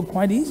gospel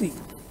quite easy.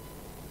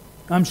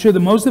 I'm sure that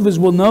most of us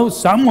will know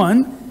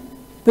someone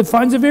that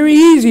finds it very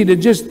easy to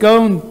just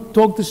go and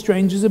talk to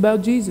strangers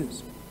about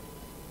Jesus.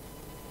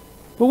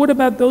 But what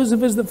about those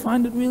of us that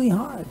find it really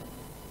hard?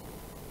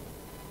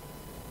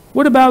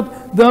 What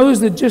about those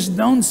that just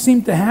don't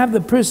seem to have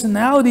the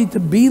personality to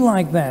be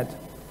like that?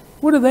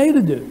 What are they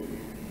to do?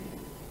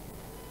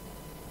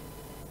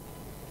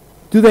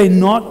 Do they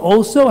not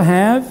also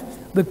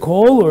have the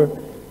call, or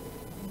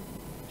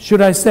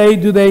should I say,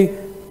 have they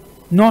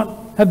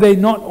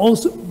not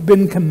also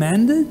been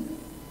commanded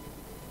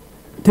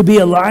to be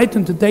a light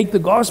and to take the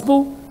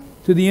gospel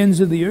to the ends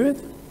of the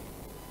earth?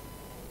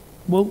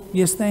 Well,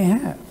 yes, they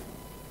have.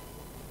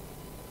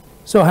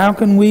 So how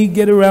can we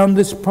get around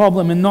this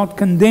problem and not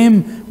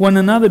condemn one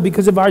another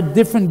because of our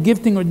different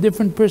gifting or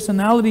different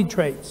personality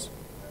traits?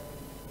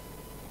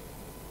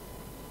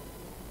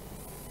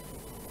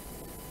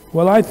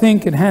 Well, I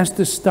think it has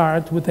to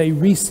start with a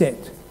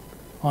reset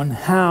on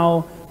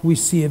how we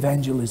see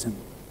evangelism.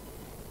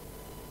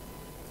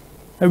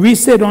 A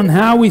reset on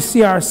how we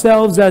see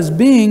ourselves as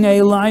being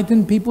a light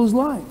in people's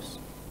lives.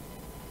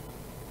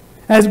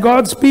 As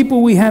God's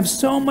people, we have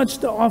so much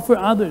to offer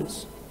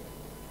others.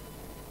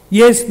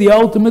 Yes, the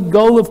ultimate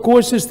goal, of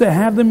course, is to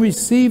have them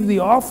receive the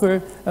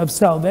offer of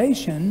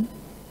salvation.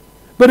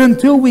 But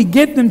until we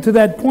get them to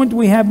that point,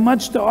 we have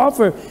much to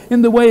offer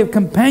in the way of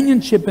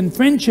companionship and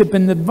friendship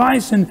and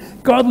advice and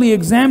godly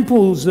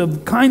examples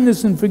of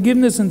kindness and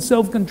forgiveness and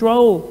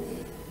self-control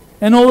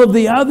and all of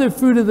the other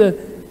fruit of the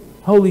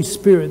Holy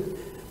Spirit.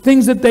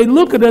 Things that they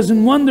look at us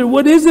and wonder,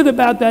 what is it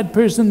about that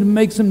person that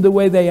makes them the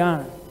way they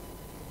are?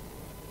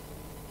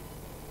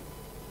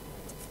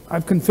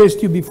 I've confessed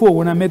to you before,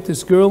 when I met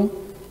this girl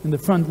in the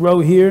front row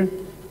here,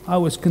 I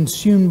was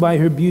consumed by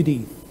her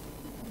beauty.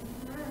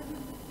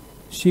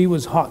 She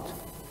was hot.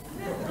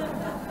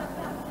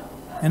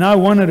 And I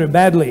wanted her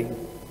badly.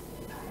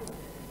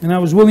 And I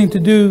was willing to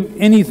do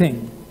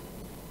anything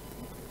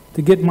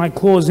to get my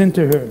claws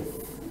into her.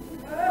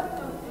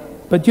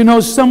 But you know,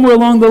 somewhere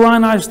along the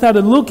line I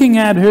started looking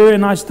at her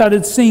and I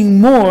started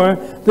seeing more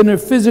than her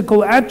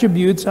physical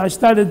attributes. I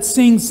started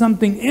seeing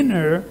something in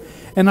her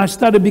and I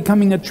started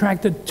becoming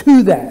attracted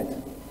to that.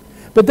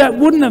 But that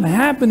wouldn't have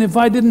happened if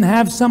I didn't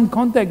have some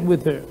contact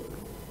with her.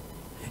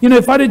 You know,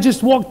 if I'd have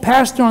just walked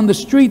past her on the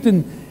street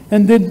and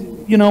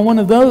did, you know, one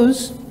of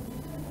those,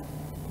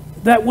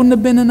 that wouldn't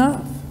have been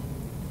enough.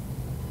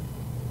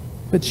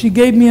 But she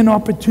gave me an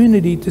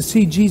opportunity to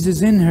see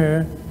Jesus in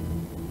her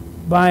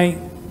by,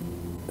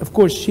 of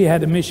course, she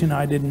had a mission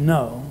I didn't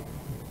know.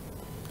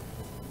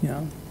 You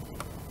know,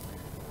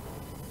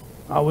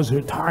 I was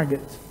her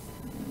target.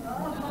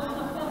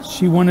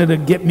 She wanted to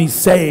get me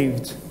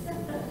saved.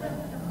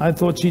 I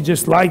thought she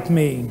just liked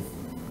me.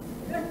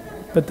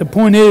 But the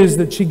point is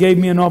that she gave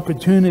me an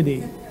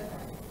opportunity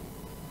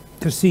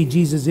to see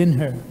Jesus in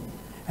her.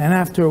 And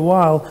after a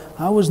while,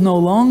 I was no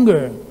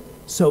longer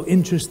so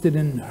interested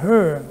in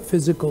her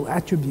physical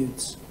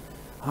attributes.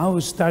 I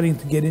was starting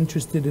to get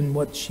interested in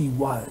what she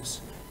was,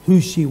 who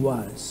she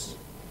was,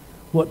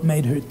 what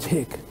made her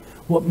tick,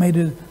 what made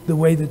her the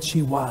way that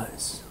she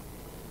was.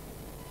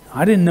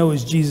 I didn't know it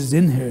was Jesus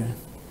in her.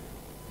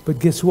 But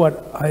guess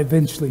what? I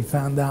eventually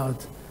found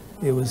out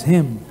it was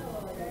Him.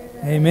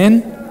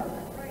 Amen?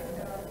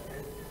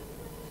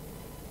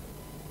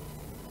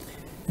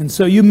 And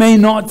so you may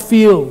not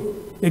feel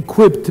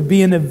equipped to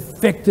be an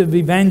effective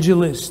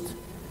evangelist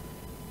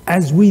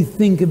as we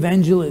think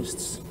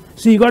evangelists.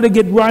 So you got to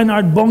get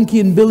Reinhard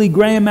Bonnke and Billy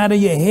Graham out of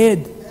your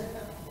head.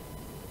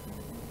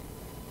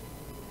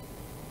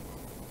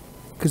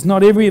 Because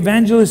not every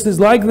evangelist is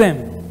like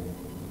them.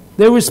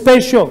 They were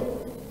special.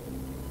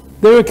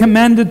 They were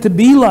commanded to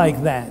be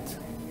like that.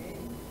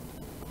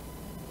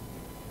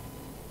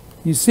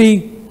 You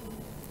see,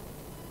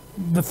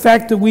 the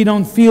fact that we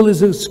don't feel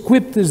as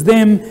equipped as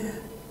them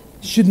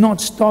should not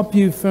stop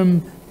you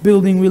from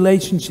building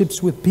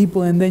relationships with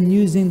people and then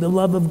using the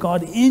love of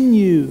God in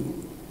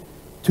you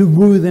to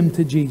woo them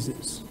to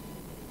Jesus.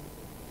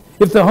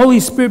 If the Holy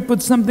Spirit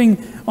puts something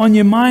on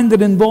your mind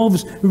that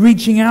involves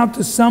reaching out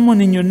to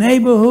someone in your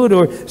neighborhood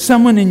or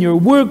someone in your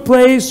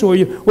workplace or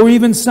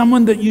even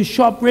someone that you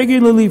shop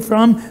regularly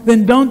from,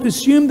 then don't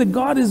assume that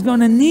God is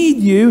going to need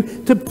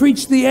you to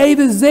preach the A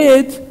to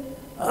Z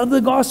of the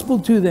gospel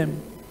to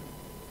them.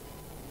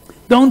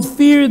 Don't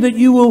fear that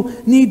you will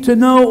need to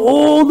know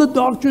all the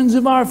doctrines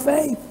of our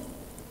faith.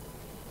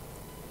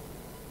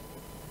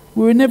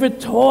 We were never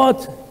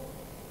taught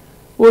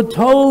or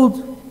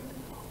told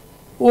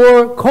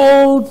or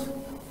called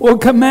or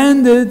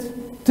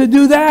commanded to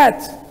do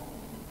that.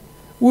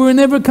 We were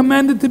never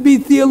commanded to be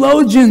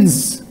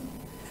theologians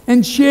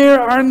and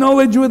share our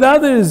knowledge with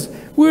others.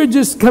 We're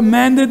just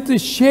commanded to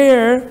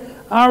share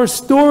our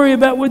story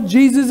about what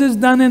Jesus has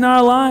done in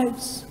our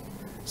lives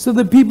so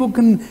that people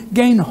can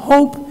gain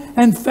hope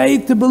and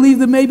faith to believe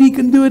that maybe He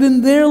can do it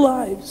in their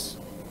lives.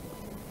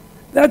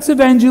 That's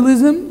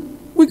evangelism.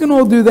 We can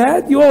all do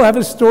that. You all have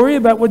a story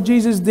about what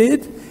Jesus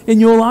did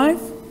in your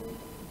life.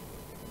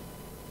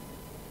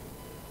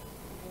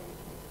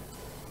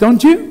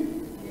 Don't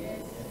you?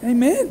 Yes.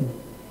 Amen.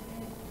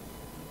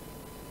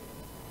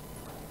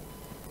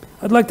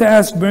 I'd like to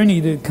ask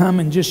Bernie to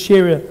come and just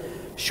share a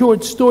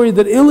short story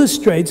that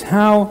illustrates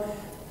how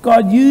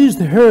God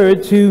used her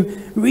to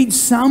reach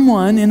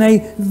someone in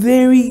a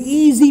very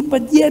easy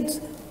but yet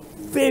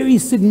very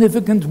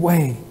significant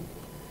way.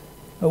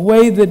 A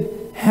way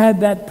that had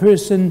that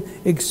person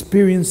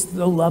experience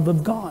the love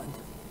of God.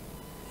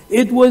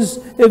 It was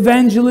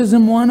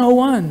evangelism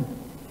 101.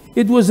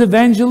 It was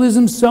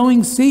evangelism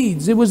sowing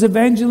seeds. It was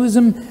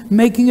evangelism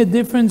making a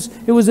difference.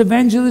 It was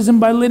evangelism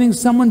by letting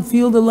someone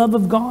feel the love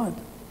of God.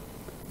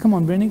 Come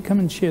on, Bernie, come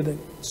and share that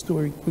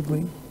story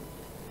quickly.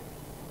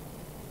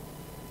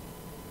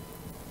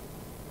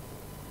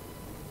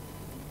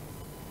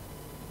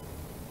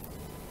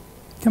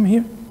 Come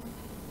here.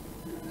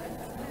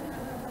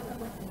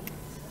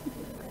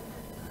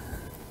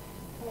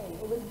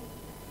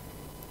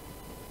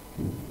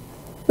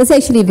 It was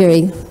actually a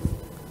very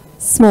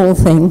small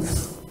thing,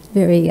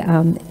 very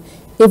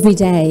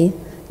everyday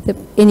that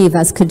any of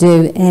us could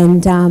do.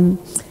 And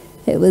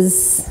it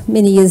was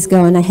many years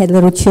ago, and I had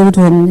little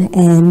children,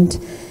 and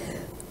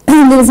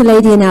there was a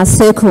lady in our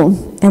circle,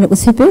 and it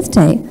was her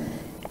birthday.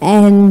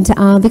 And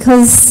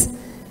because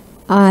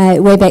I,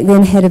 way back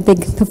then, had a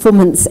big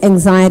performance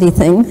anxiety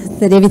thing,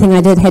 that everything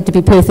I did had to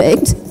be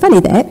perfect. Funny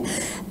that.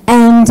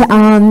 And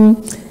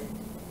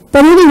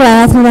but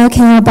anyway, I thought,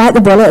 okay, I'll bite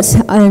the bullet.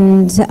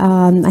 And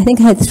I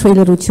think I had 3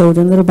 little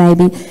children, little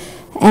baby.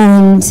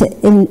 And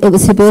it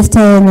was her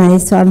birthday,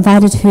 and so I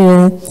invited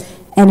her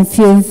and a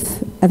few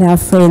of our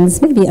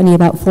friends, maybe only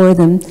about 4 of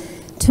them,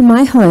 to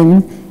my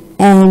home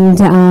and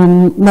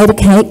made a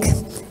cake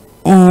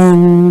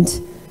and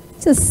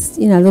just,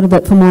 a little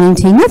bit for morning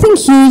tea. Nothing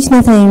huge,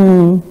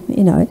 nothing,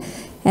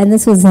 And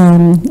this was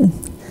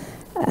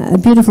a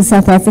beautiful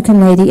South African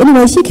lady.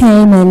 Anyway, she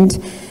came, and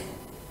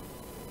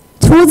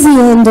towards the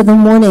end of the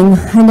morning,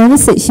 I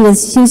noticed that she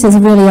was just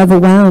really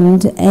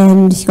overwhelmed,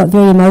 and she got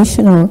very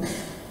emotional.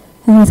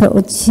 And I thought,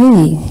 well,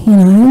 gee,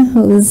 it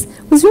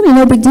was really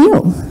no big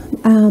deal,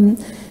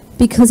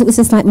 because it was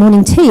just like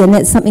morning tea, and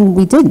that's something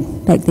we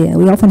did back there.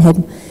 We often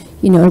had,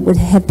 would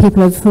have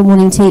people over for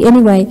morning tea.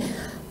 Anyway,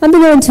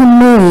 unbeknown to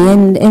me,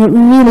 and it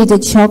really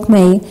did shock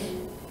me,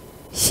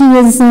 she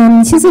was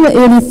in her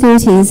early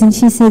 30s, and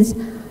she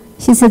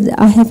said,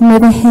 I have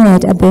never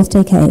had a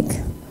birthday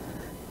cake.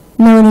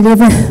 No one had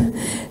ever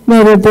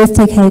made a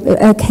birthday cake,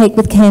 a cake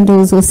with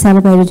candles, or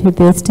celebrated her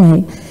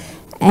birthday.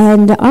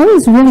 And I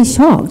was really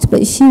shocked,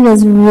 but she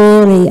was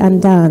really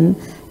undone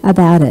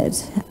about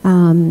it.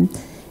 And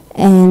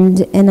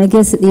I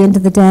guess at the end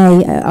of the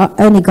day,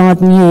 only God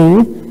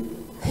knew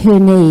her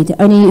need.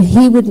 Only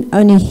He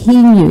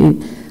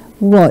knew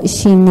what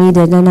she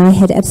needed, and I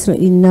had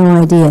absolutely no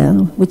idea,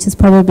 which is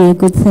probably a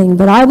good thing.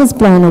 But I was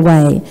blown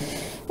away,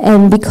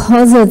 and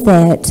because of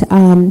that,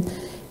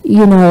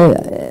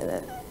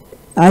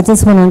 I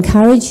just want to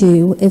encourage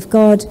you, if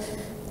God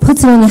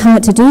puts it on your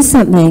heart to do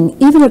something,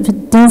 even if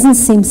it doesn't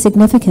seem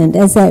significant,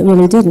 as that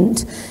really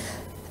didn't,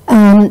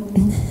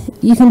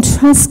 you can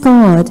trust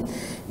God,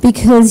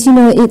 because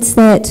it's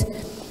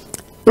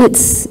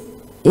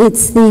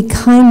the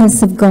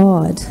kindness of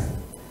God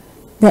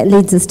that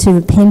leads us to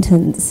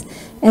repentance,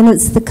 and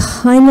it's the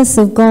kindness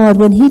of God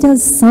when He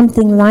does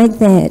something like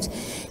that.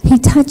 He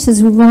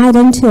touches right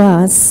into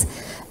us,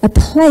 a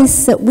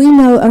place that we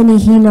know only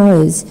He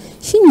knows.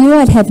 She knew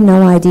I'd have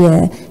no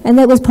idea, and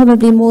that was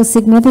probably more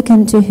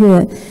significant to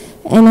her.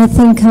 And I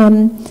think,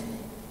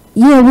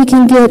 we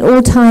can get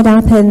all tied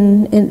up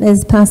in,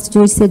 as Pastor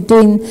George said,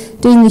 doing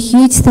the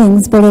huge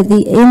things, but at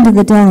the end of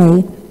the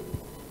day,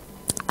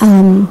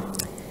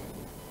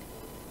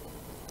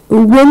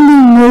 when we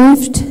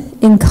moved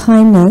in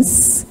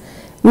kindness,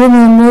 when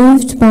we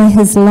moved by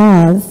His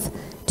love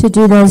to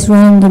do those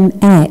random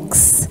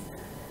acts,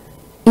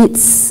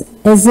 it's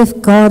as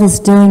if God is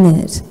doing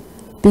it,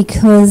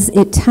 because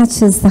it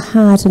touches the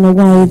heart in a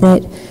way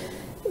that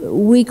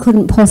we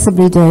couldn't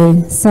possibly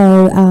do.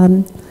 So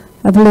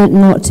I've learnt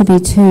not to be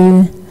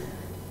too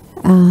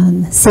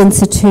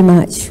censor too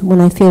much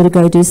when I feel to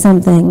go do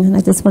something, and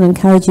I just want to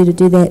encourage you to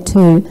do that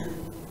too.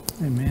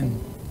 Amen.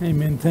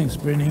 Amen. Thanks,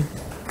 Brittany.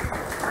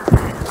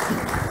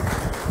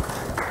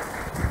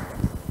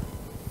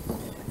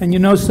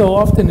 And so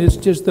often it's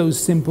just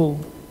those simple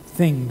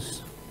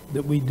things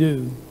that we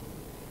do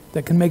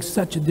that can make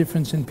such a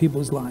difference in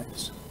people's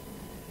lives.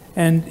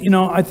 And,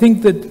 I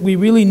think that we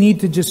really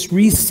need to just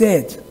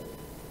reset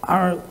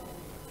our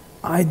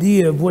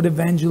idea of what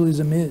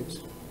evangelism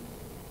is.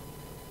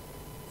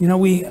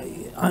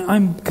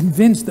 I'm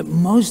convinced that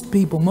most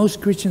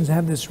Christians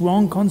have this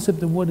wrong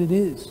concept of what it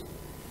is.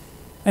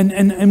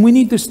 And we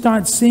need to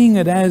start seeing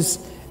it as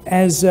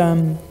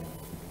a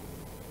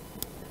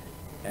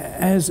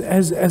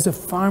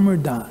farmer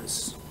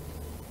does.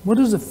 What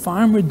does a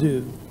farmer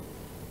do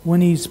when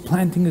he's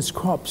planting his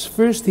crops?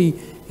 First,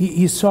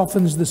 he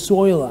softens the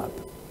soil up.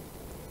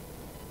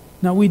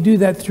 Now, we do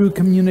that through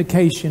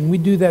communication. We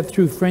do that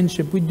through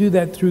friendship. We do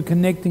that through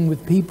connecting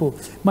with people.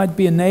 Might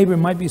be a neighbor,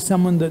 might be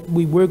someone that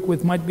we work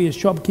with, might be a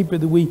shopkeeper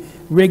that we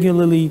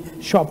regularly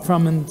shop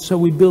from, and so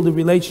we build a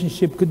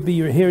relationship. Could be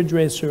your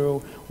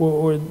hairdresser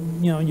or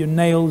your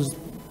nails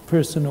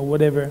person or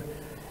whatever.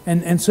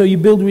 And so you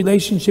build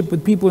relationship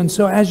with people, and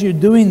so as you're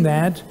doing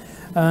that,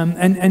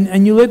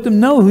 and you let them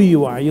know who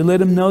you are. You let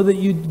them know that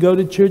you go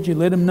to church. You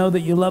let them know that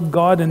you love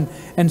God.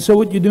 And so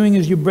what you're doing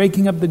is you're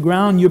breaking up the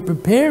ground. You're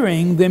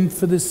preparing them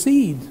for the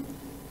seed.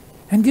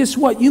 And guess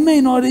what? You may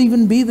not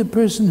even be the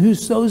person who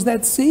sows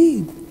that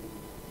seed.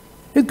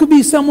 It could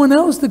be someone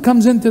else that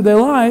comes into their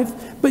life,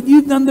 but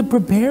you've done the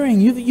preparing.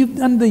 You've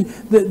done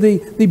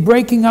the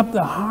breaking up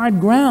the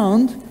hard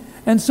ground.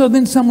 And so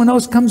then someone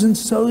else comes and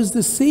sows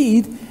the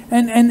seed,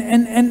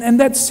 and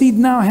that seed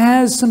now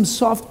has some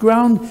soft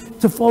ground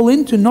to fall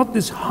into, not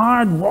this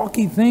hard,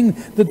 rocky thing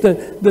that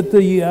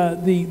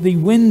the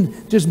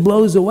wind just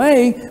blows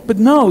away. But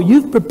no,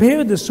 you've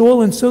prepared the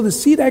soil, and so the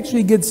seed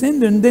actually gets in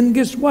there, and then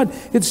guess what?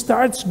 It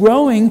starts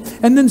growing,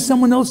 and then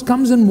someone else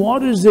comes and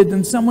waters it,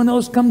 and someone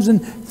else comes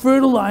and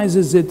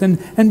fertilizes it,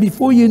 and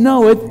before you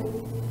know it,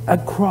 a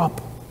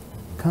crop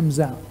comes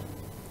out.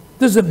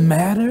 Does it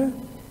matter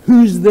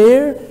who's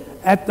there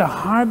at the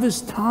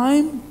harvest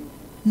time?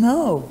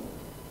 No.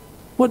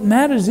 What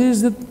matters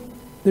is that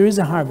there is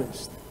a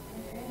harvest.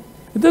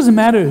 It doesn't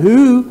matter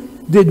who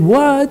did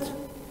what.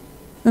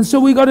 And so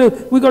we got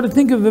to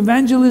think of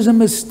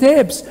evangelism as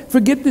steps.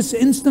 Forget this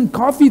instant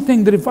coffee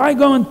thing, that if I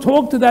go and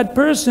talk to that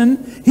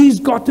person,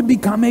 he's got to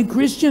become a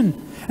Christian.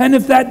 And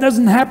if that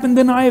doesn't happen,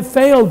 then I have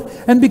failed.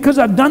 And because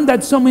I've done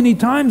that so many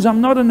times,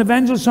 I'm not an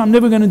evangelist, so I'm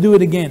never going to do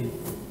it again.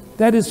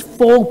 That is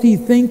faulty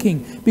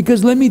thinking.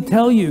 Because let me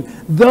tell you,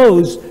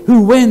 those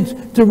who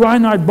went to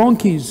Reinhard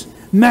Bonnke's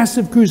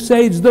massive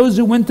crusades, those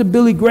who went to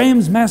Billy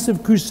Graham's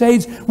massive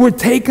crusades, were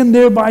taken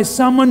there by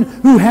someone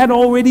who had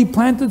already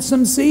planted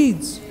some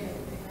seeds.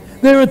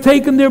 They were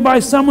taken there by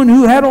someone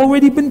who had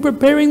already been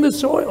preparing the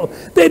soil.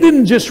 They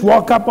didn't just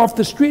walk up off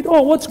the street.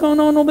 Oh, what's going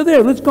on over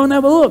there? Let's go and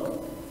have a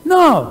look.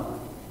 No.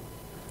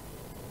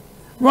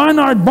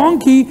 Reinhard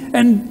Bonnke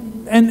and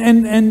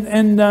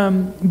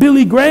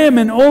Billy Graham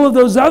and all of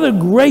those other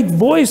great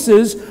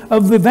voices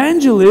of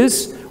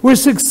evangelists were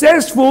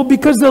successful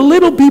because the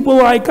little people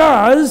like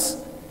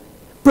us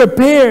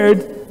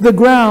prepared the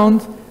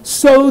ground,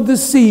 sowed the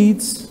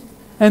seeds,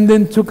 and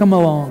then took them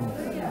along.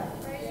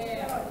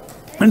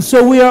 And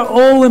so we are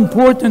all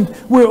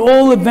important. We're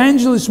all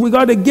evangelists. We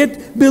got to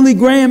get Billy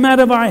Graham out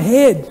of our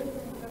head.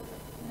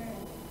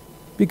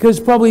 Because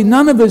probably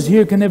none of us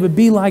here can ever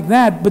be like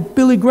that. But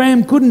Billy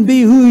Graham couldn't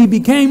be who he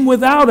became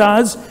without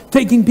us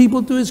taking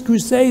people to his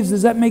crusades.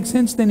 Does that make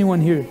sense to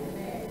anyone here?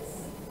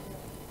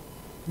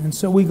 And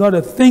so we got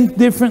to think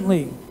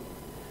differently.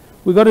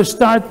 We got to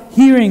start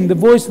hearing the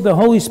voice of the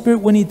Holy Spirit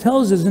when He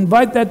tells us,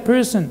 invite that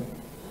person.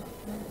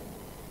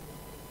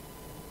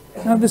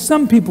 Now, there's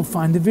some people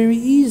find it very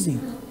easy.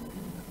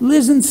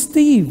 Liz and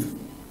Steve,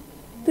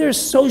 they're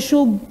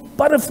social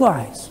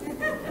butterflies.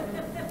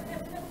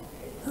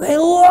 They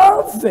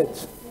love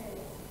it.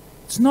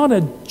 It's not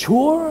a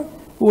chore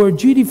or a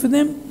duty for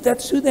them.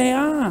 That's who they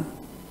are.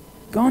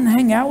 Go and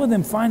hang out with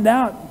them. Find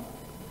out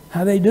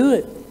how they do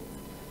it.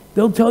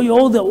 They'll tell you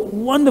all the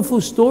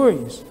wonderful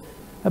stories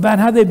about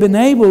how they've been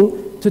able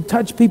to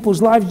touch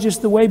people's lives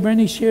just the way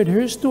Bernie shared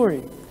her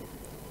story.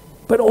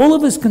 But all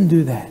of us can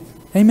do that.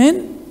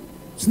 Amen?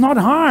 It's not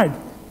hard.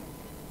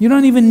 You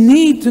don't even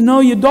need to know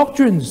your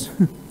doctrines.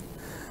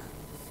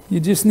 You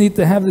just need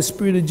to have the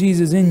Spirit of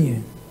Jesus in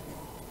you.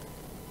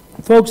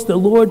 Folks, the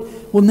Lord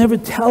will never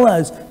tell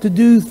us to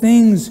do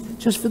things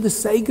just for the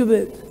sake of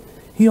it.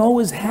 He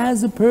always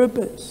has a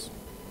purpose.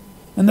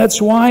 And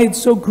that's why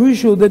it's so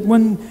crucial that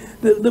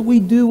that we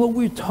do what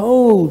we're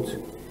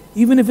told.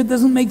 Even if it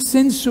doesn't make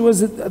sense to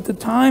us at the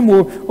time,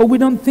 or we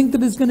don't think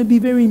that it's going to be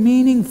very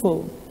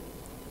meaningful.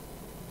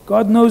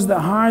 God knows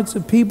the hearts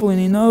of people, and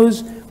He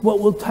knows what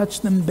will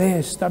touch them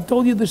best. I've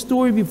told you the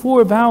story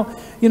before of how,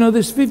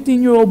 this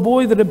 15-year-old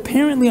boy that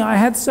apparently I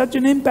had such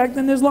an impact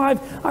in his life.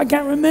 I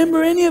can't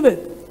remember any of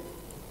it.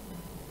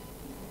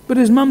 But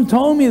his mom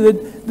told me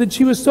that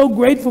she was so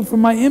grateful for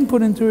my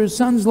input into her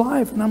son's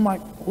life. And I'm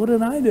like, what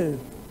did I do?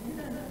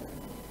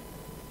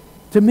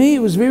 To me, it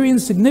was very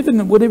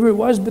insignificant, whatever it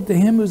was, but to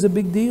him it was a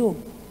big deal.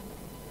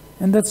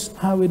 And that's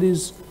how it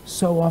is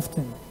so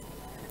often.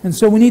 And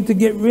so we need to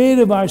get rid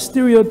of our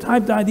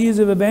stereotyped ideas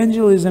of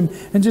evangelism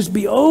and just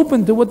be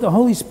open to what the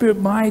Holy Spirit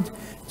might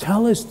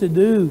tell us to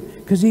do,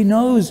 because He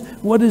knows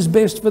what is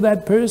best for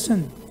that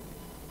person.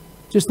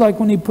 Just like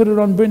when He put it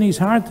on Brittany's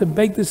heart to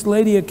bake this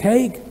lady a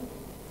cake.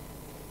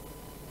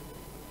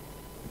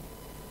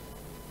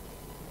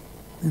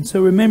 And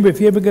so remember, if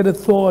you ever get a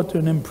thought or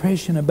an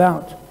impression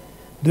about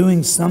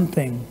doing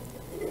something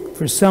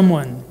for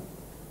someone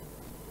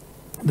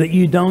that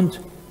you don't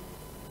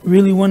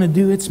really want to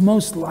do, it's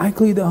most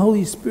likely the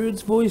Holy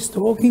Spirit's voice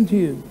talking to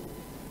you.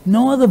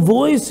 No other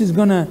voice is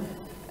going to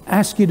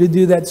ask you to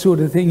do that sort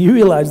of thing. You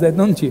realize that,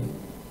 don't you?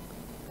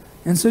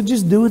 And so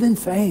just do it in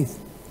faith.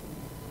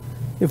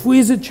 If we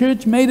as a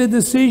church made a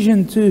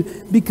decision to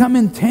become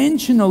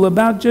intentional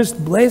about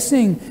just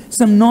blessing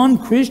some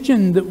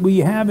non-Christian that we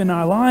have in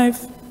our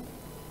life,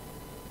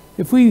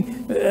 if we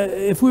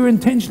were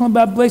intentional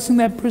about blessing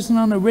that person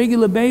on a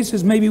regular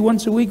basis, maybe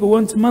once a week or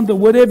once a month or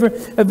whatever,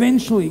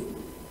 eventually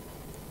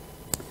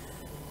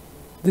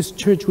this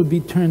church would be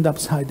turned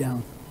upside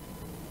down.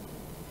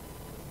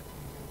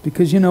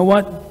 Because you know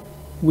what?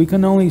 We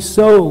can only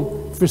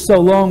sow for so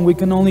long. We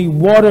can only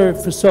water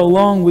for so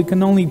long. We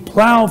can only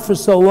plow for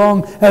so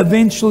long.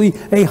 Eventually,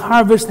 a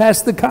harvest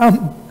has to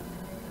come.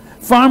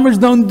 Farmers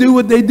don't do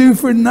what they do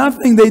for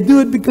nothing. They do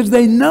it because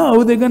they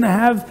know they're going to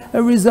have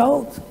a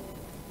result.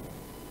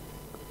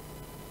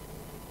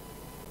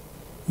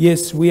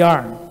 Yes, we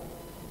are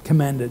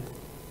commanded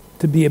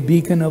to be a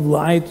beacon of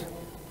light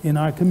in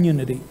our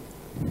community.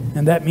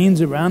 And that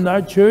means around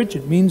our church,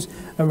 it means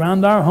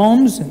around our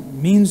homes, it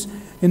means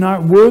in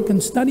our work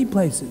and study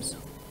places.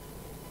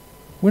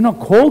 We're not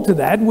called to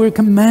that. We're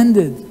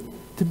commanded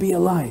to be a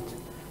light.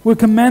 We're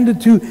commanded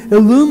to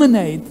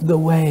illuminate the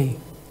way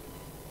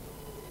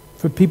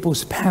for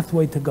people's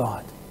pathway to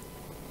God.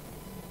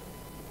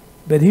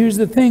 But here's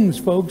the things,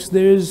 folks.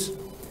 There's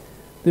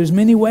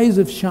many ways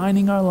of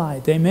shining our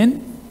light.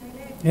 Amen?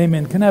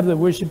 Amen. Can I have the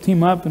worship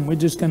team up? And we're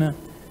just going to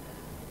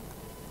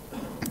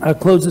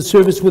close the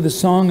service with a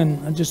song.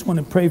 And I just want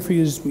to pray for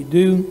you as we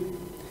do.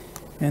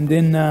 And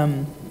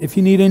then if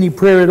you need any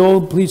prayer at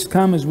all, please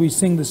come as we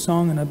sing the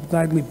song, and I'll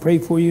gladly pray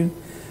for you.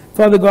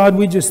 Father God,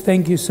 we just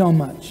thank you so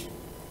much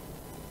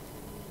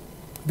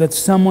that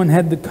someone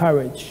had the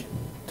courage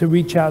to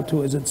reach out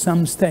to us at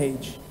some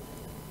stage.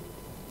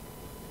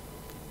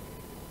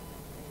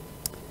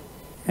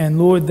 And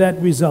Lord,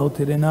 that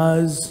resulted in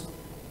us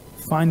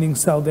finding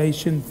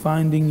salvation,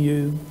 finding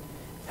you,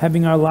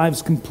 having our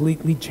lives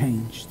completely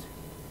changed.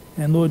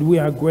 And Lord, we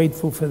are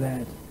grateful for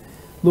that.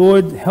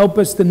 Lord, help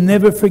us to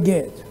never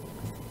forget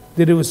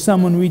that it was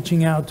someone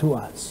reaching out to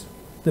us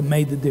that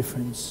made the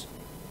difference.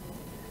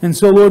 And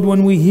so, Lord,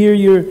 when we hear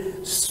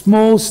your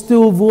small,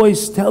 still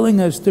voice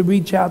telling us to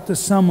reach out to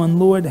someone,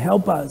 Lord,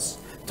 help us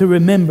to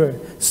remember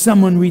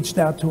someone reached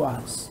out to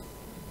us.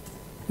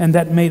 And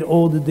that made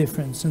all the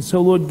difference. And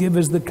so, Lord, give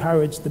us the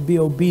courage to be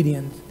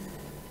obedient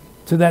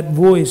to that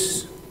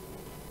voice,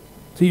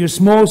 to your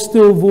small,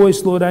 still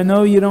voice, Lord. I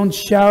know you don't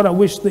shout. I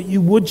wish that you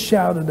would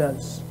shout at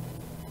us.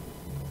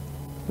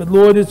 But,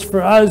 Lord, it's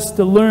for us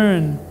to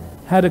learn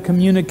how to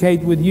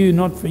communicate with you,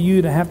 not for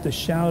you to have to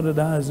shout at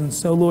us. And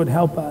so, Lord,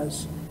 help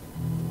us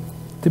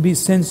to be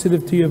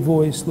sensitive to your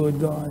voice, Lord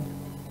God,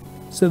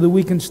 so that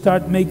we can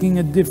start making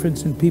a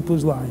difference in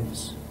people's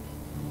lives.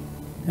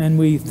 And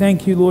we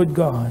thank you, Lord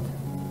God,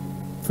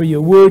 for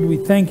your word. We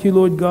thank you,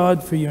 Lord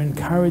God, for your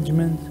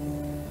encouragement.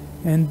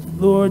 And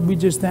Lord, we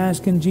just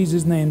ask in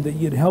Jesus' name that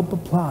you'd help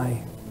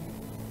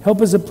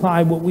us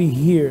apply what we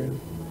hear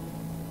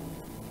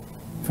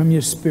from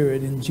your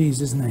Spirit in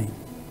Jesus' name.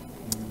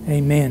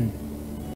 Amen.